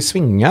inte så mycket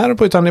svingar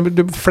på, utan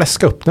du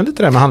fläskar upp den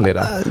lite där med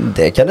handledaren.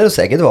 Det kan det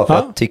säkert vara, för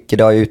jag tycker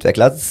det har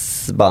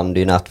utvecklats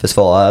bandyn att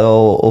försvara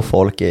och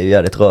folk är ju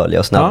jävligt rörliga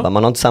och snabba.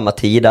 Man har inte samma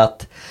tid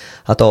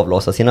att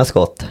avlåsa sina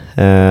skott.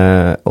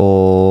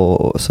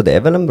 Och så det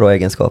är väl en bra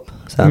egenskap.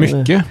 Sen,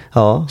 mycket.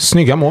 Ja.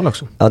 Snygga mål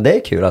också. Ja, det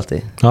är kul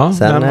alltid. Ja,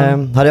 sen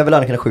hade jag väl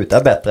aldrig kunnat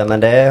skjuta bättre, men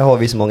det har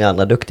vi så många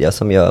andra duktiga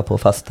som gör på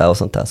fasta och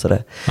sånt där, så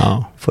det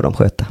får de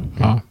sköta.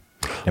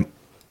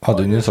 Ja,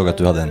 du nu såg att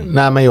du hade en...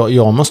 Nej, men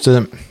jag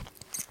måste...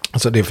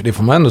 Alltså det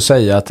får man ändå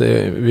säga att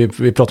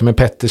vi pratade med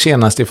Petter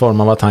senast i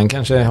form av att han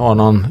kanske har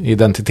någon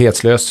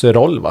identitetslös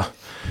roll, va?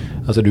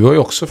 Alltså du har ju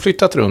också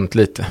flyttat runt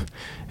lite.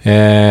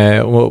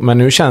 Men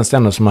nu känns det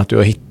ändå som att du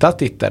har hittat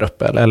ditt där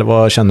uppe, eller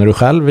vad känner du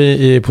själv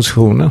i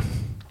positionen?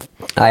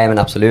 Nej, men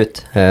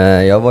absolut.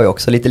 Jag var ju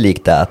också lite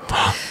lik där, att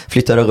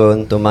flyttade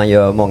runt och man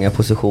gör många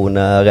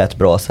positioner rätt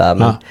bra så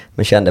här,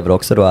 men kände väl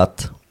också då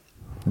att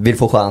vill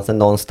få chansen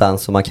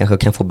någonstans, så man kanske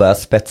kan få börja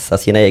spetsa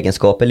sina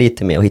egenskaper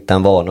lite mer och hitta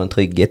en vana och en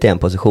trygghet i en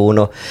position,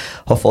 och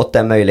har fått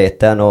den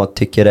möjligheten och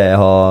tycker det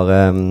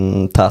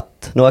har tagit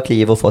några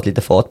kliv och fått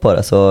lite fart på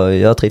det, så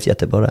jag trivs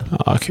jättebra där.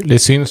 Ja, kul. Det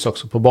syns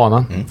också på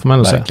banan, får man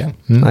ändå säga.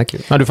 Ja,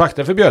 kul. Ja, du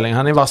faktar för Björling,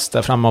 han är vass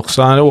där framme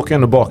också. Han åker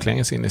ändå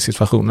baklänges in i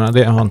situationerna.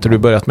 Det har inte du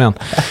börjat med än.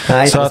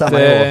 Nej, så inte att,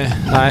 samma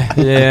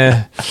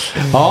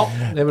ja,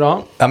 det är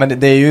bra. Ja, men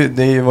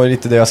det var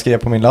lite det jag skrev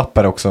på min lapp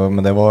här också,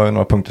 men det var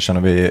några punkter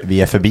sedan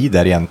vi är förbi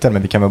där egentligen,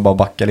 men vi kan väl bara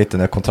backa lite.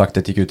 När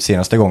kontraktet gick ut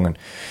senaste gången,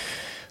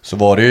 så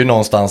var det ju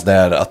någonstans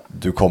där att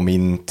du kom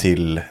in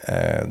till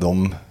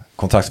de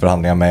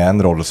kontraktsförhandlingar med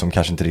en roll som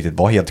kanske inte riktigt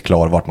var helt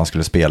klar vart man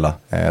skulle spela.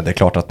 Det är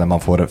klart att när man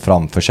får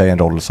framför sig en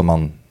roll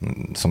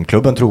som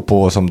klubben tror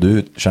på och som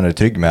du känner dig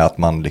trygg med, att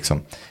man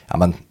liksom, ja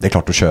men det är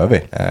klart, då kör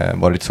vi.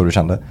 Var det lite så du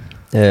kände?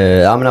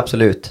 Ja, men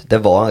absolut. Det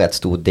var en rätt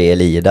stor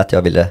del i det, att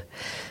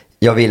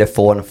jag ville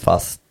få en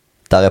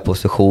fastare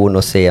position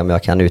och se om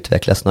jag kan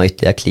utvecklas några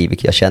ytterligare kliv,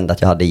 vilket jag kände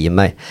att jag hade i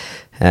mig.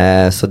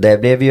 Så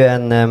det blev ju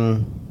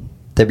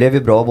det blev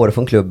ju bra både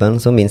från klubben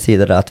som min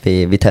sida där, att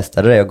vi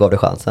testade det och gav det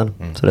chansen.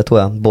 Så det tror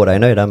jag båda är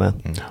nöjda med.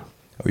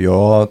 Och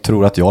jag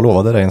tror att jag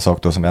lovade dig en sak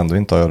då som jag ändå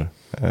inte har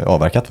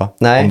avverkat, va?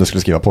 Nej. Om du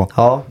skulle skriva på.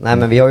 Ja, nej,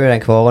 men vi har ju den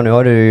kvar,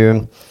 och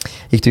nu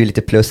gick du ju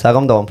lite plus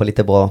häromdagen på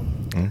lite bra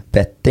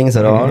betting,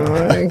 så då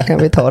kan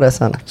vi ta det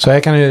sen. Så här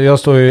kan jag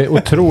står ju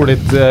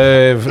otroligt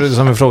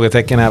som en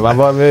frågetecken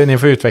här. Ni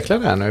får utveckla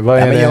det här nu. Vad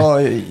är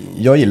det?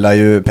 Jag gillar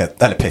ju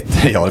Petter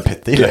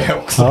gillar jag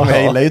också. Men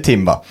jag gillar ju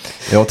Timba.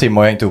 Jag och Tim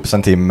har jag inte upp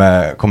sen Tim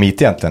kom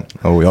hit egentligen.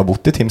 Och jag har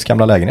bott i Tims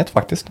gamla lägenhet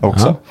faktiskt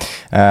också.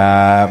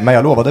 Men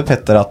jag lovade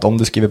Petter att om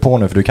du skriver på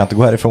nu, för du kan inte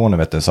gå härifrån nu,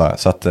 vet du, så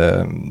att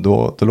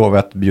då lovar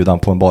jag att bjuda han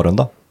på en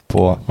barrunda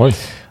på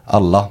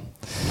alla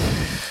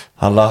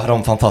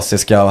de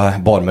fantastiska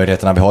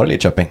barmöjligheterna vi har i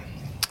Lidköping.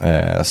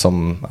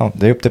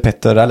 Det är upp till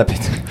Petter eller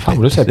Petter.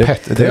 Fan, du säger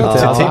Petter. Det är upp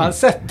till Tim. Han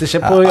sätter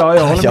sig på, jag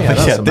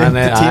håller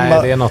med.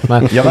 Det är något,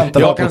 men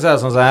jag kan säga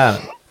som så här.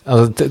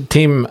 Alltså,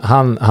 Tim,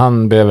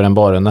 han behöver en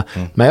barrunda.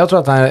 Men jag tror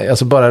att han,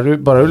 alltså bara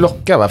du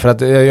lockar, va? För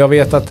att jag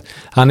vet att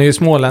han är ju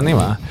smålänning,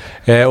 va?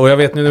 Och jag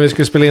vet nu när vi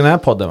skulle spela in den här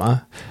podden, va?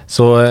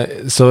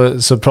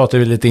 Så pratade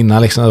vi lite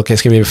innan liksom, okej,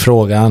 ska vi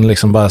fråga han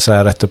liksom bara så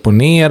här rätt upp och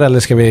ner, eller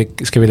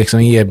ska vi liksom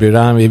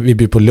erbjuda han, vi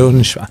bjuder på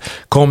lunch, va?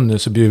 Kom nu,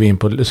 så bjuder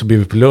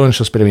vi på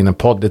lunch och spelar vi in en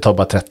podd, det tar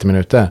bara 30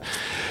 minuter.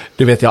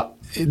 Du vet,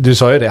 du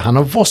sa ju det,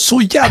 han var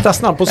så jävla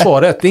snabb på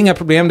svaret. Det är inga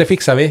problem, det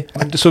fixar vi.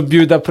 Så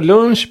bjuda på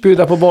lunch,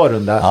 bjuda på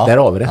barrunda. Där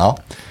har vi det. Ja.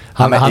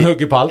 Han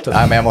hugger på allt.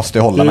 Nej, men jag måste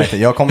hålla mig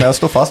till. Jag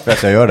står fast vid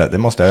att jag gör det. Det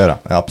måste jag göra.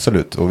 Ja,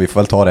 absolut. Och vi får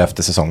väl ta det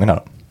efter säsongen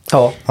här.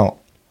 Ja.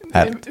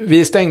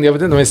 Vi stängde, jag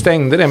vet inte om vi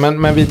stängde det,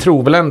 men vi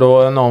tror väl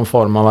ändå någon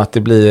form av att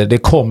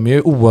det kommer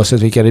ju,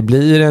 oavsett vilka det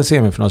blir en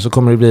semifinal, så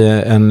kommer det bli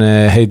en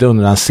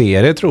hejdundrans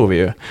serie, tror vi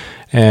ju.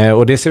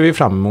 Och det ser vi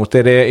fram emot.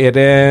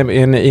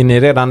 Är ni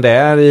redan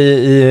där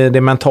i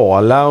det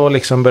mentala och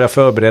liksom börja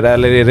förbereda,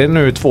 eller är det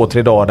nu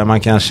 2-3 dagar där man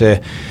kanske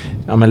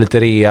lite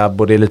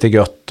rehab och det är lite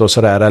gött och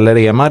sådär, eller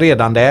är man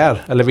redan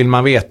där, eller vill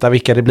man veta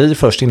vilka det blir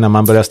först innan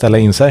man börjar ställa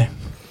in sig?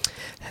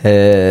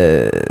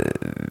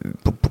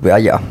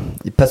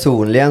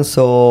 Personligen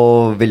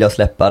så vill jag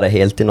släppa det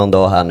helt i någon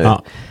dag här nu.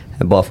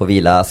 Bara få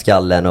vila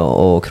skallen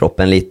och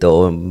kroppen lite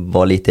och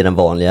vara lite i den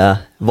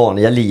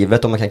vanliga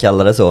livet, om man kan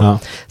kalla det så.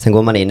 Sen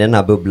går man in i den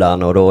här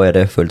bubblan och då är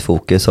det fullt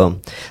fokus.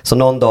 Så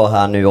någon dag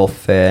här nu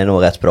off är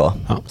nog rätt bra.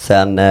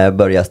 Sen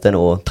börjar det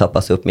nog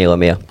trappas upp mer och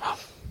mer.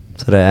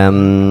 Så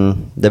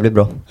det blir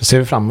bra. Det ser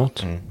vi fram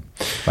emot.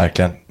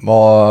 Verkligen.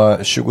 Var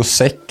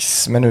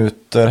 26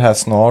 minuter här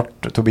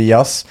snart,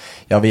 Tobias.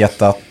 Jag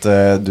vet att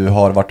du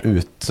har varit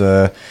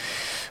ute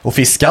och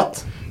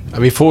fiskat. Ja,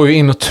 vi får ju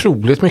in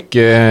otroligt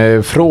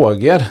mycket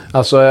frågor,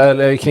 alltså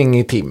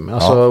kring Tim.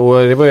 Alltså,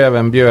 och det var ju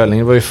även Björling,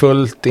 det var ju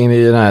fullt in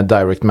i den här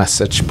direct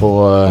message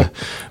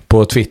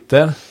på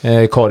Twitter,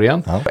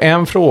 korgen.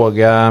 En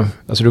fråga,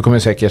 alltså du kommer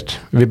säkert,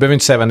 vi behöver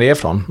inte säga vem det är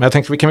från, men jag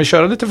tänkte, kan vi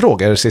köra lite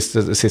frågor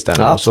sist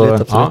ännu?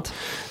 Absolut.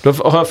 Då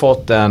har jag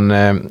fått en,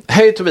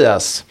 hej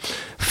Tobias,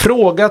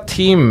 fråga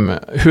Tim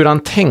hur han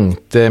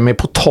tänkte med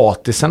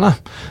potatisarna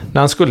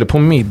när han skulle på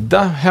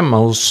middag hemma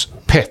hos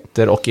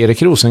Petter och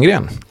Erik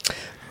Rosengren.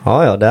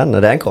 Ja,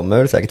 den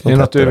kommer säkert. Är det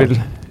något du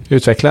vill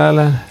utveckla,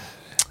 eller?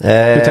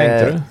 Hur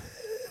tänkte du?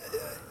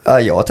 Ja,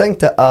 jag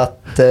tänkte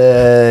att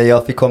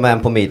jag fick komma hem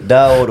på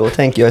middag och då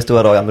tänker jag i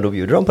stora dagar, men då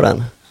bjuder de på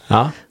den.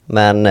 Ja.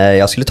 Men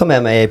jag skulle ta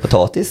med mig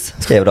potatis,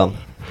 skrev de.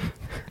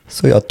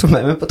 Så jag tog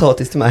med mig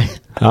potatis till mig.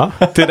 Ja,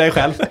 till dig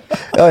själv.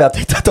 Ja, jag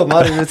tänkte att de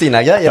hade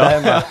sina grejer där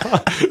hemma.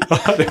 Ja,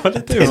 det var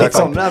lite så jag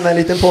kom där med en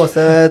liten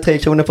påse 3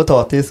 kronor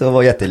potatis och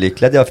var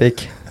jättelycklig att jag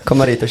fick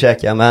komma dit och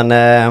käka.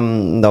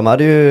 Men de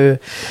hade ju...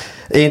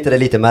 Är inte det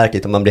lite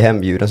märkligt om man blir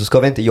hembjuden, så ska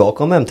väl inte jag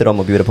komma hem till dem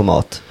och bjuda på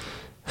mat?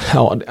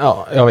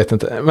 Ja, jag vet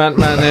inte. Men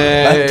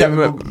kan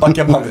vi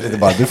backa bandet lite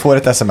bara? Du får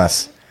ett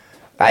sms.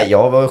 Nej,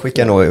 jag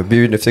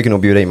försöker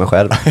nog bjuda in mig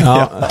själv.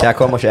 Ja. Kan jag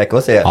komma och käka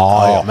och se?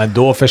 Ja, men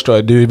då förstår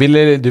jag. Du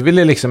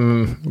ville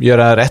liksom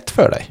göra rätt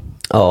för dig.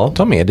 Ja.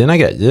 Ta med dina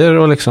grejer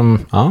och liksom...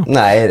 Ja.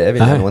 Nej, det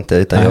vill jag nog inte.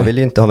 Utan jag vill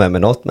ju inte ha med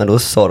mig något. Men då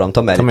sa de,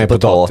 ta med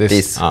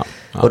potatis. Ja.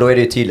 Och då är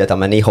det ju tydligt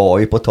att ni har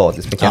ju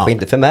potatis, men kanske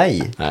inte för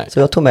mig. Nej. Så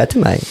jag tog med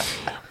till mig.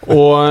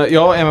 Och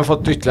jag har även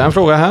fått ytterligare en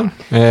fråga här.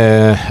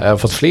 Jag har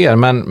fått fler,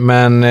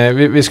 men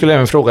vi skulle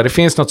även fråga. Det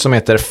finns något som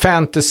heter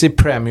Fantasy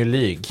Premier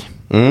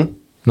League.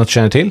 Något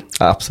känner till?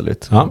 Ja,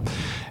 absolut. Ja.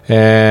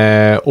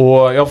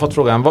 Och jag har fått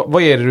frågan,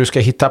 vad är det du ska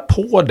hitta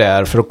på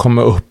där för att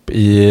komma upp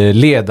i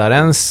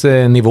ledarens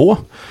nivå?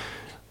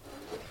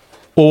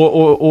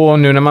 Och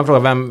nu när man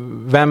frågar,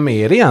 vem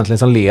är det egentligen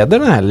som leder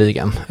den här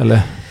ligan?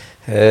 Eller?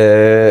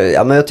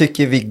 Ja, men jag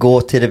tycker vi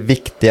går till det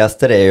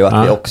viktigaste, det är ju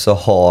att vi också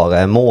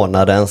har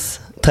månadens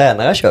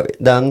tränare, kör vi.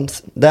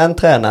 Den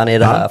tränaren i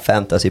det här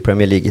Fantasy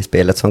Premier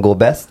League-spelet som går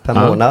bäst per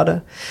månad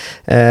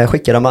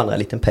skickar de andra en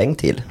liten peng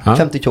till.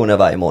 50 kronor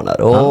varje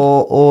månad.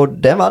 Och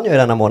den vann ju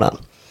denna månaden.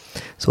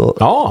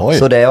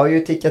 Så det har ju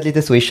tickat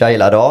lite swisha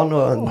hela dagen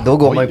och då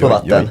går man ju på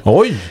vatten.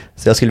 Oj.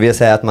 Så jag skulle vilja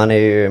säga att man är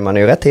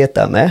ju rätt het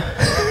där med.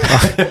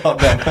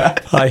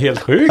 Ja, helt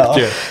sjukt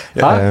ju.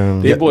 Ja,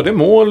 det är både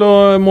mål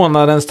och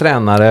månadens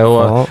tränare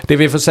och det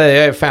vi får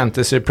säga är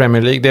Fantasy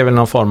Premier League, det är väl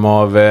någon form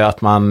av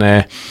att man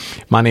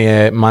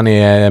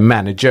är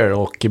manager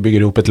och bygger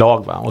ihop ett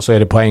lag, va? Och så är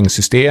det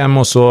poängsystem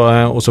och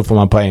så får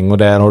man poäng och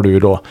där har du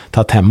då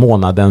tagit hem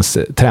månadens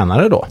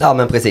tränare då. Ja,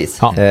 men precis.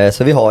 Ja.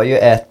 Så vi har ju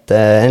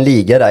en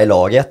liga där i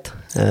laget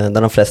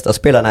där de flesta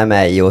spelarna är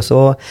med i, och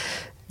så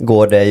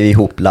går det ju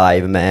ihop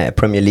live med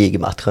Premier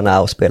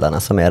League-matcherna och spelarna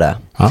som är där.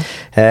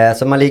 Ja.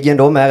 Så man ligger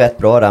ändå med rätt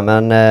bra där,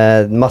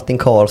 men Martin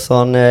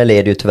Karlsson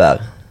leder ju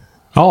tyvärr.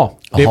 Ja.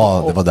 Det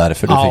var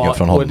därför du fick upp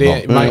från honom.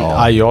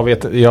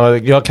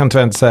 Jag kan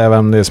tyvärr inte säga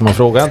vem det är som har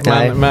frågat,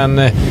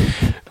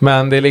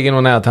 men det ligger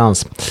nog nära till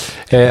hans.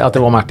 Att det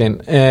var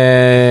Martin.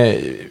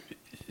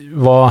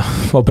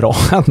 Vad bra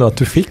ändå att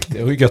du fick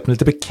det. Och gött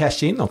med lite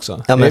cash in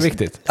också. Ja, det är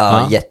viktigt.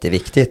 Ja,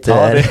 jätteviktigt.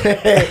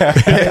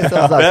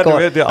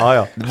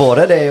 Ja,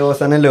 Både det och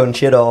sen en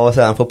lunch idag och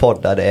sen få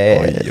podda.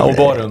 Och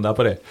bara runda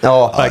på det.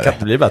 Ja, det kan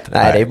inte bli bättre.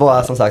 Nej, det är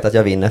bara som sagt att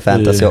jag vinner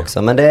fantasy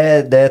också. Men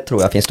det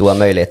tror jag finns stora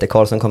möjligheter.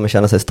 Karlsson kommer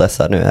känna sig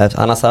stressad nu.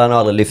 Annars hade han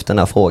aldrig lyft den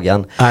här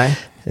frågan. Nej.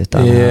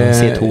 Utan han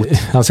ser ett hot.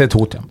 Han ser ett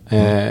hot, ja.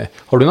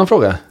 Har du någon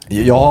fråga?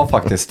 Jag har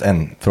faktiskt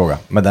en fråga.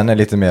 Men den är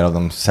lite mer av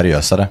de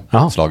seriösare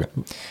slagen.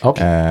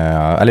 Okay.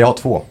 Eller jag har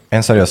 2.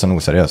 En seriös och en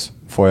oseriös.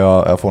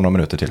 Jag får några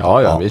minuter till.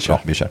 Ja, vi kör.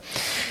 Vi kör.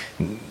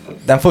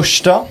 Den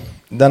första,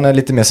 den är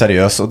lite mer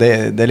seriös. Och det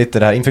är lite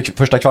det här. Inför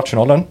första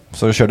kvartsfinalen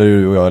så körde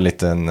du och jag en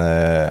liten...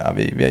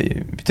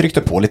 vi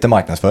tryckte på lite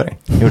marknadsföring.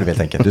 Det gjorde vi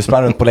helt enkelt. Du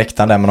sprang runt på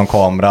läktaren där med någon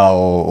kamera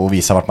och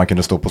visade vart man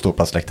kunde stå på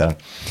ståplatsläktaren.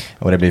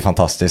 Och det blir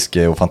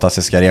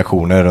fantastiska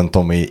reaktioner runt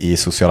om i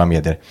sociala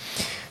medier.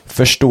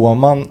 Förstår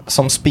man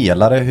som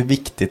spelare hur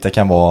viktigt det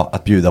kan vara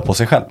att bjuda på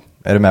sig själv?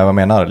 Är du med vad jag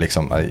menar?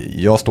 Liksom,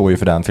 jag står ju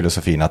för den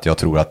filosofin att jag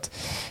tror att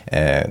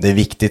det är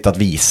viktigt att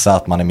visa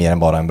att man är mer än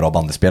bara en bra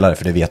bandespelare,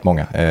 för det vet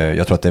många.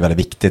 Jag tror att det är väldigt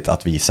viktigt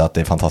att visa att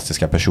det är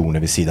fantastiska personer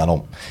vid sidan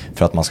om,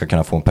 för att man ska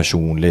kunna få en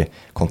personlig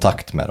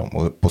kontakt med dem.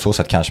 Och på så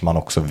sätt kanske man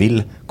också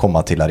vill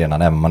komma till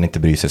arenan även om man inte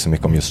bryr sig så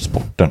mycket om just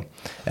sporten.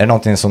 Är det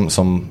någonting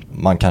som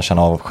man kan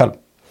känna av själv?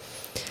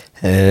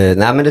 Nej,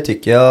 men det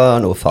tycker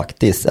jag nog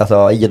faktiskt.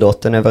 Alltså,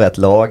 idrotten över ett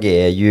lag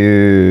är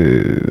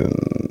ju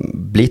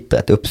blivit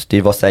rätt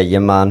uppstyrd. Vad säger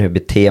man? Hur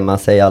beter man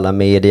sig i alla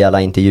medier,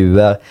 alla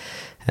intervjuer?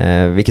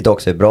 Vilket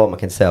också är bra. Man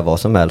kan inte säga vad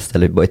som helst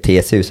eller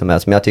bete sig hur som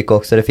helst. Men jag tycker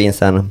också det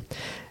finns en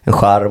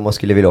charm, och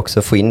skulle vilja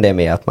också få in det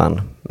med att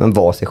man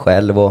var sig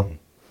själv och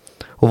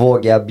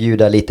våga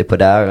bjuda lite på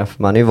där.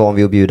 Man är ju van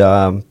vid att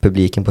bjuda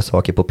publiken på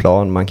saker på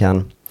plan. Man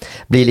kan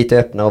bli lite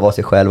öppna och vara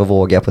sig själv och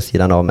våga på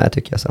sidan av med,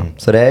 tycker jag.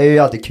 Så det är ju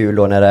alltid kul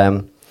då när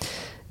det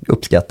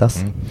uppskattas.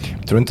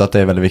 Jag tror inte att det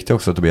är väldigt viktigt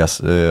också,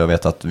 Tobias. Jag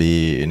vet att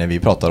när vi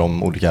pratar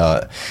om olika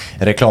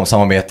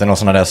reklamsamarbeten och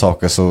sådana där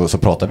saker så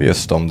pratar vi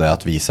just om det,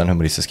 att visa den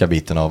humoristiska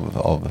biten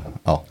av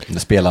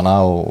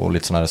spelarna och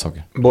lite sådana där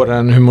saker. Både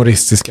den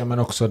humoristiska men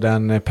också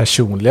den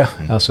personliga.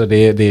 Alltså det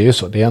är ju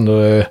så. Det är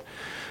ändå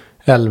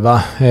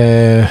 11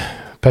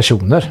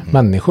 personer,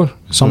 människor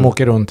som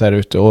åker runt där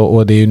ute,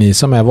 och det är ju ni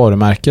som är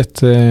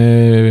varumärket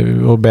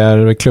och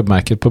bär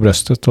klubbmärket på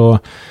bröstet,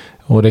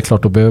 och det är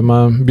klart, då behöver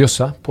man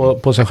bjussa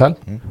på sig själv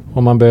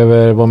och man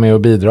behöver vara med och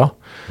bidra.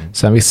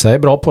 Sen vissa är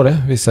bra på det,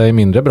 vissa är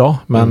mindre bra,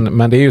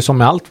 men det är ju som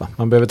med allt, va?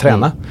 Man behöver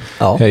träna.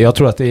 Jag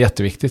tror att det är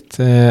jätteviktigt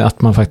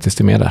att man faktiskt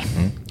är med där.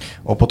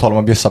 Och på tal om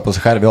att bjussa på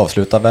sig själv, vi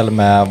avslutar väl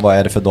med vad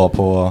är det för dag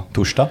på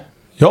torsdag?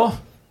 Ja,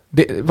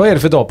 vad är det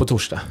för dag på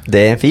torsdag?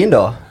 Det är en fin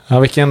dag. Ja,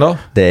 vilken dag?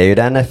 Det är ju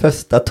den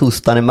första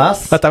torsdagen i mars.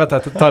 Vänta,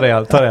 ta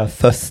det.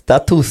 Första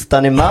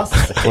torsdagen i mars,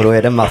 och då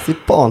är det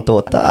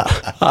massipantårta.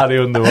 Ja, det är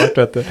underbart,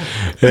 vet du.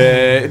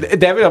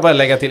 Det vill jag bara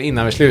lägga till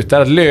innan vi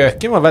slutar. Att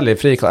Löken var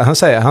väldigt friklar.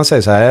 Han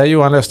säger så här,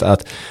 Johan Löfstad,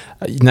 att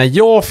när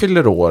jag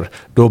fyller år,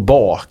 då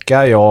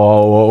bakar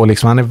jag, och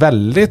liksom han är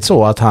väldigt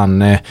så att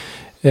han...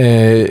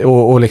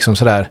 och liksom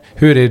sådär,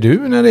 hur är du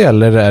när det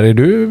gäller det där?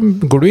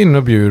 Går du in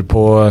och bjuder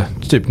på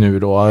typ nu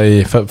då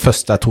i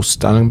första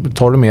torsdagen?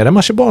 Tar du med dig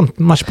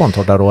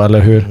marsipantårta då, eller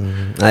hur?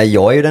 Nej,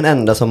 jag är ju den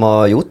enda som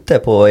har gjort det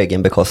på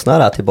egen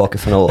bekostnad där tillbaka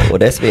från år, och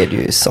det sved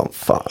ju som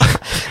fan.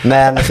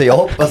 Men så jag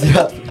hoppas ju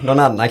att någon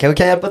annan kanske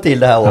kan hjälpa till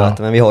det här året,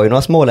 men vi har ju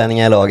några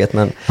smålänningar i laget,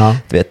 men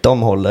du vet,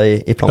 de håller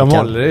i plånkan. De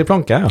håller i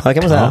plånkan, ja,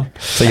 kan man säga.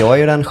 Så jag är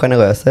ju den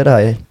generösa i det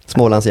här i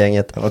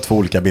Smålandsgänget. Det var 2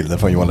 olika bilder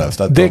från Johan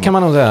Löfstad. Det kan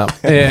man nog säga.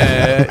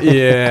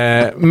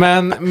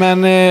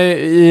 Men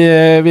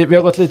vi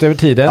har gått lite över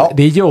tiden. Ja.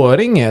 Det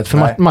gör inget,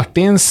 för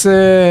Martins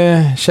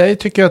tjej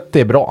tycker att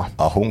det är bra.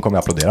 Ja, hon kommer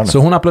att applådera nu. Så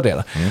hon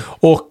applåderar.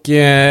 Och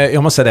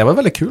jag måste säga, det var ett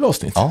väldigt kul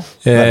avsnitt. Ja,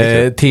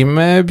 kul. Tim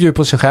bjöd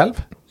på sig själv.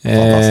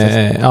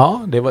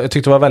 Jag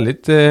tyckte det var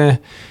väldigt...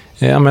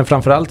 men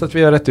framförallt att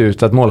vi har rätt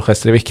ut att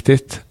målgester är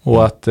viktigt,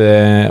 och att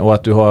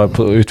du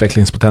har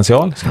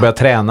utvecklingspotential. Ska börja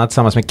träna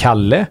tillsammans med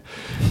Kalle.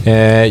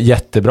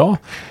 Jättebra.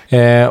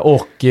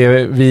 Och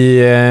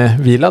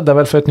vi laddar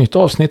väl för ett nytt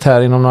avsnitt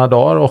här inom några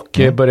dagar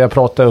och börjar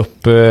prata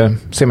upp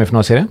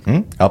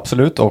semifinalserien.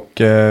 Absolut, och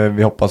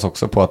vi hoppas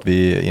också på att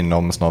vi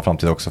inom snar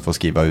framtid också får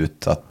skriva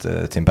ut att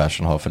Tim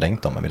Persson har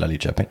förlängt dem med Villa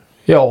Lidköping.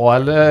 Ja,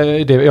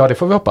 det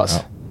får vi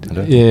hoppas.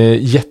 Ja,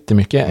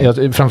 jättemycket.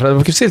 Framförallt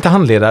vi kan se lite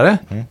handledare.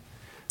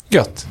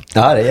 Gött.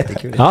 Ja, det är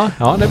jättekul. Ja,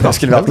 det är bra. Jag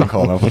skulle vilja ha en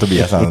kamera på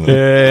Tobias.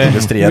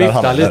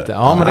 Illustrerar lite.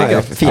 Ja, men det är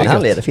gött. Fina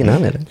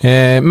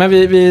handleder. Men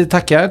vi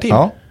tackar Tim.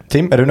 Ja,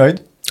 Tim, är du nöjd?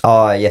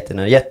 Ja,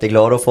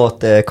 jätteglad att få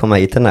komma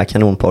hit till den här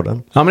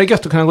kanonpodden. Ja, men det är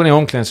gött att kunna gå ner i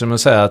omklädningsrummet och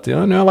säga att nu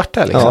har jag varit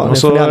där liksom. Ja, och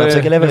så får ni andra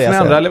försöka leverera.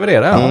 Andra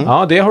leverera.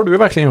 Ja, det har du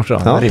verkligen gjort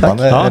då. Ja, Ribban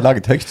är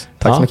lagd högt.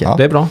 Tack så mycket. Ja,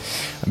 det är bra.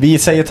 Vi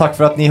säger tack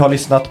för att ni har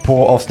lyssnat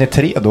på avsnitt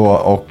 3 då,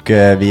 och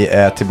vi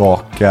är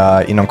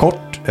tillbaka inom kort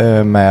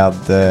med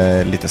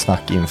lite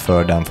snack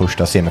inför den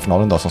första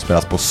semifinalen då, som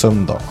spelas på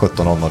söndag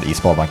 17:00 i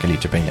Sparbanken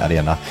Lidköping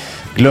Arena.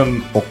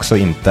 Glöm också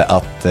inte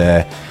att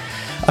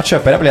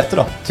köpa era biljetter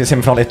då till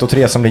semifinal 1 och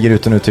 3 som ligger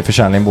ute nu till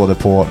försäljning både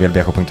på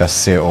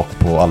vlbk.se och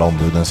på alla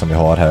ombuden som vi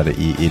har här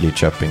i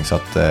Lidköping. Så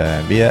att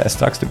vi är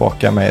strax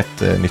tillbaka med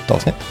ett nytt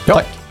avsnitt.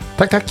 Ja.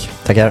 Tack.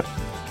 Tackar.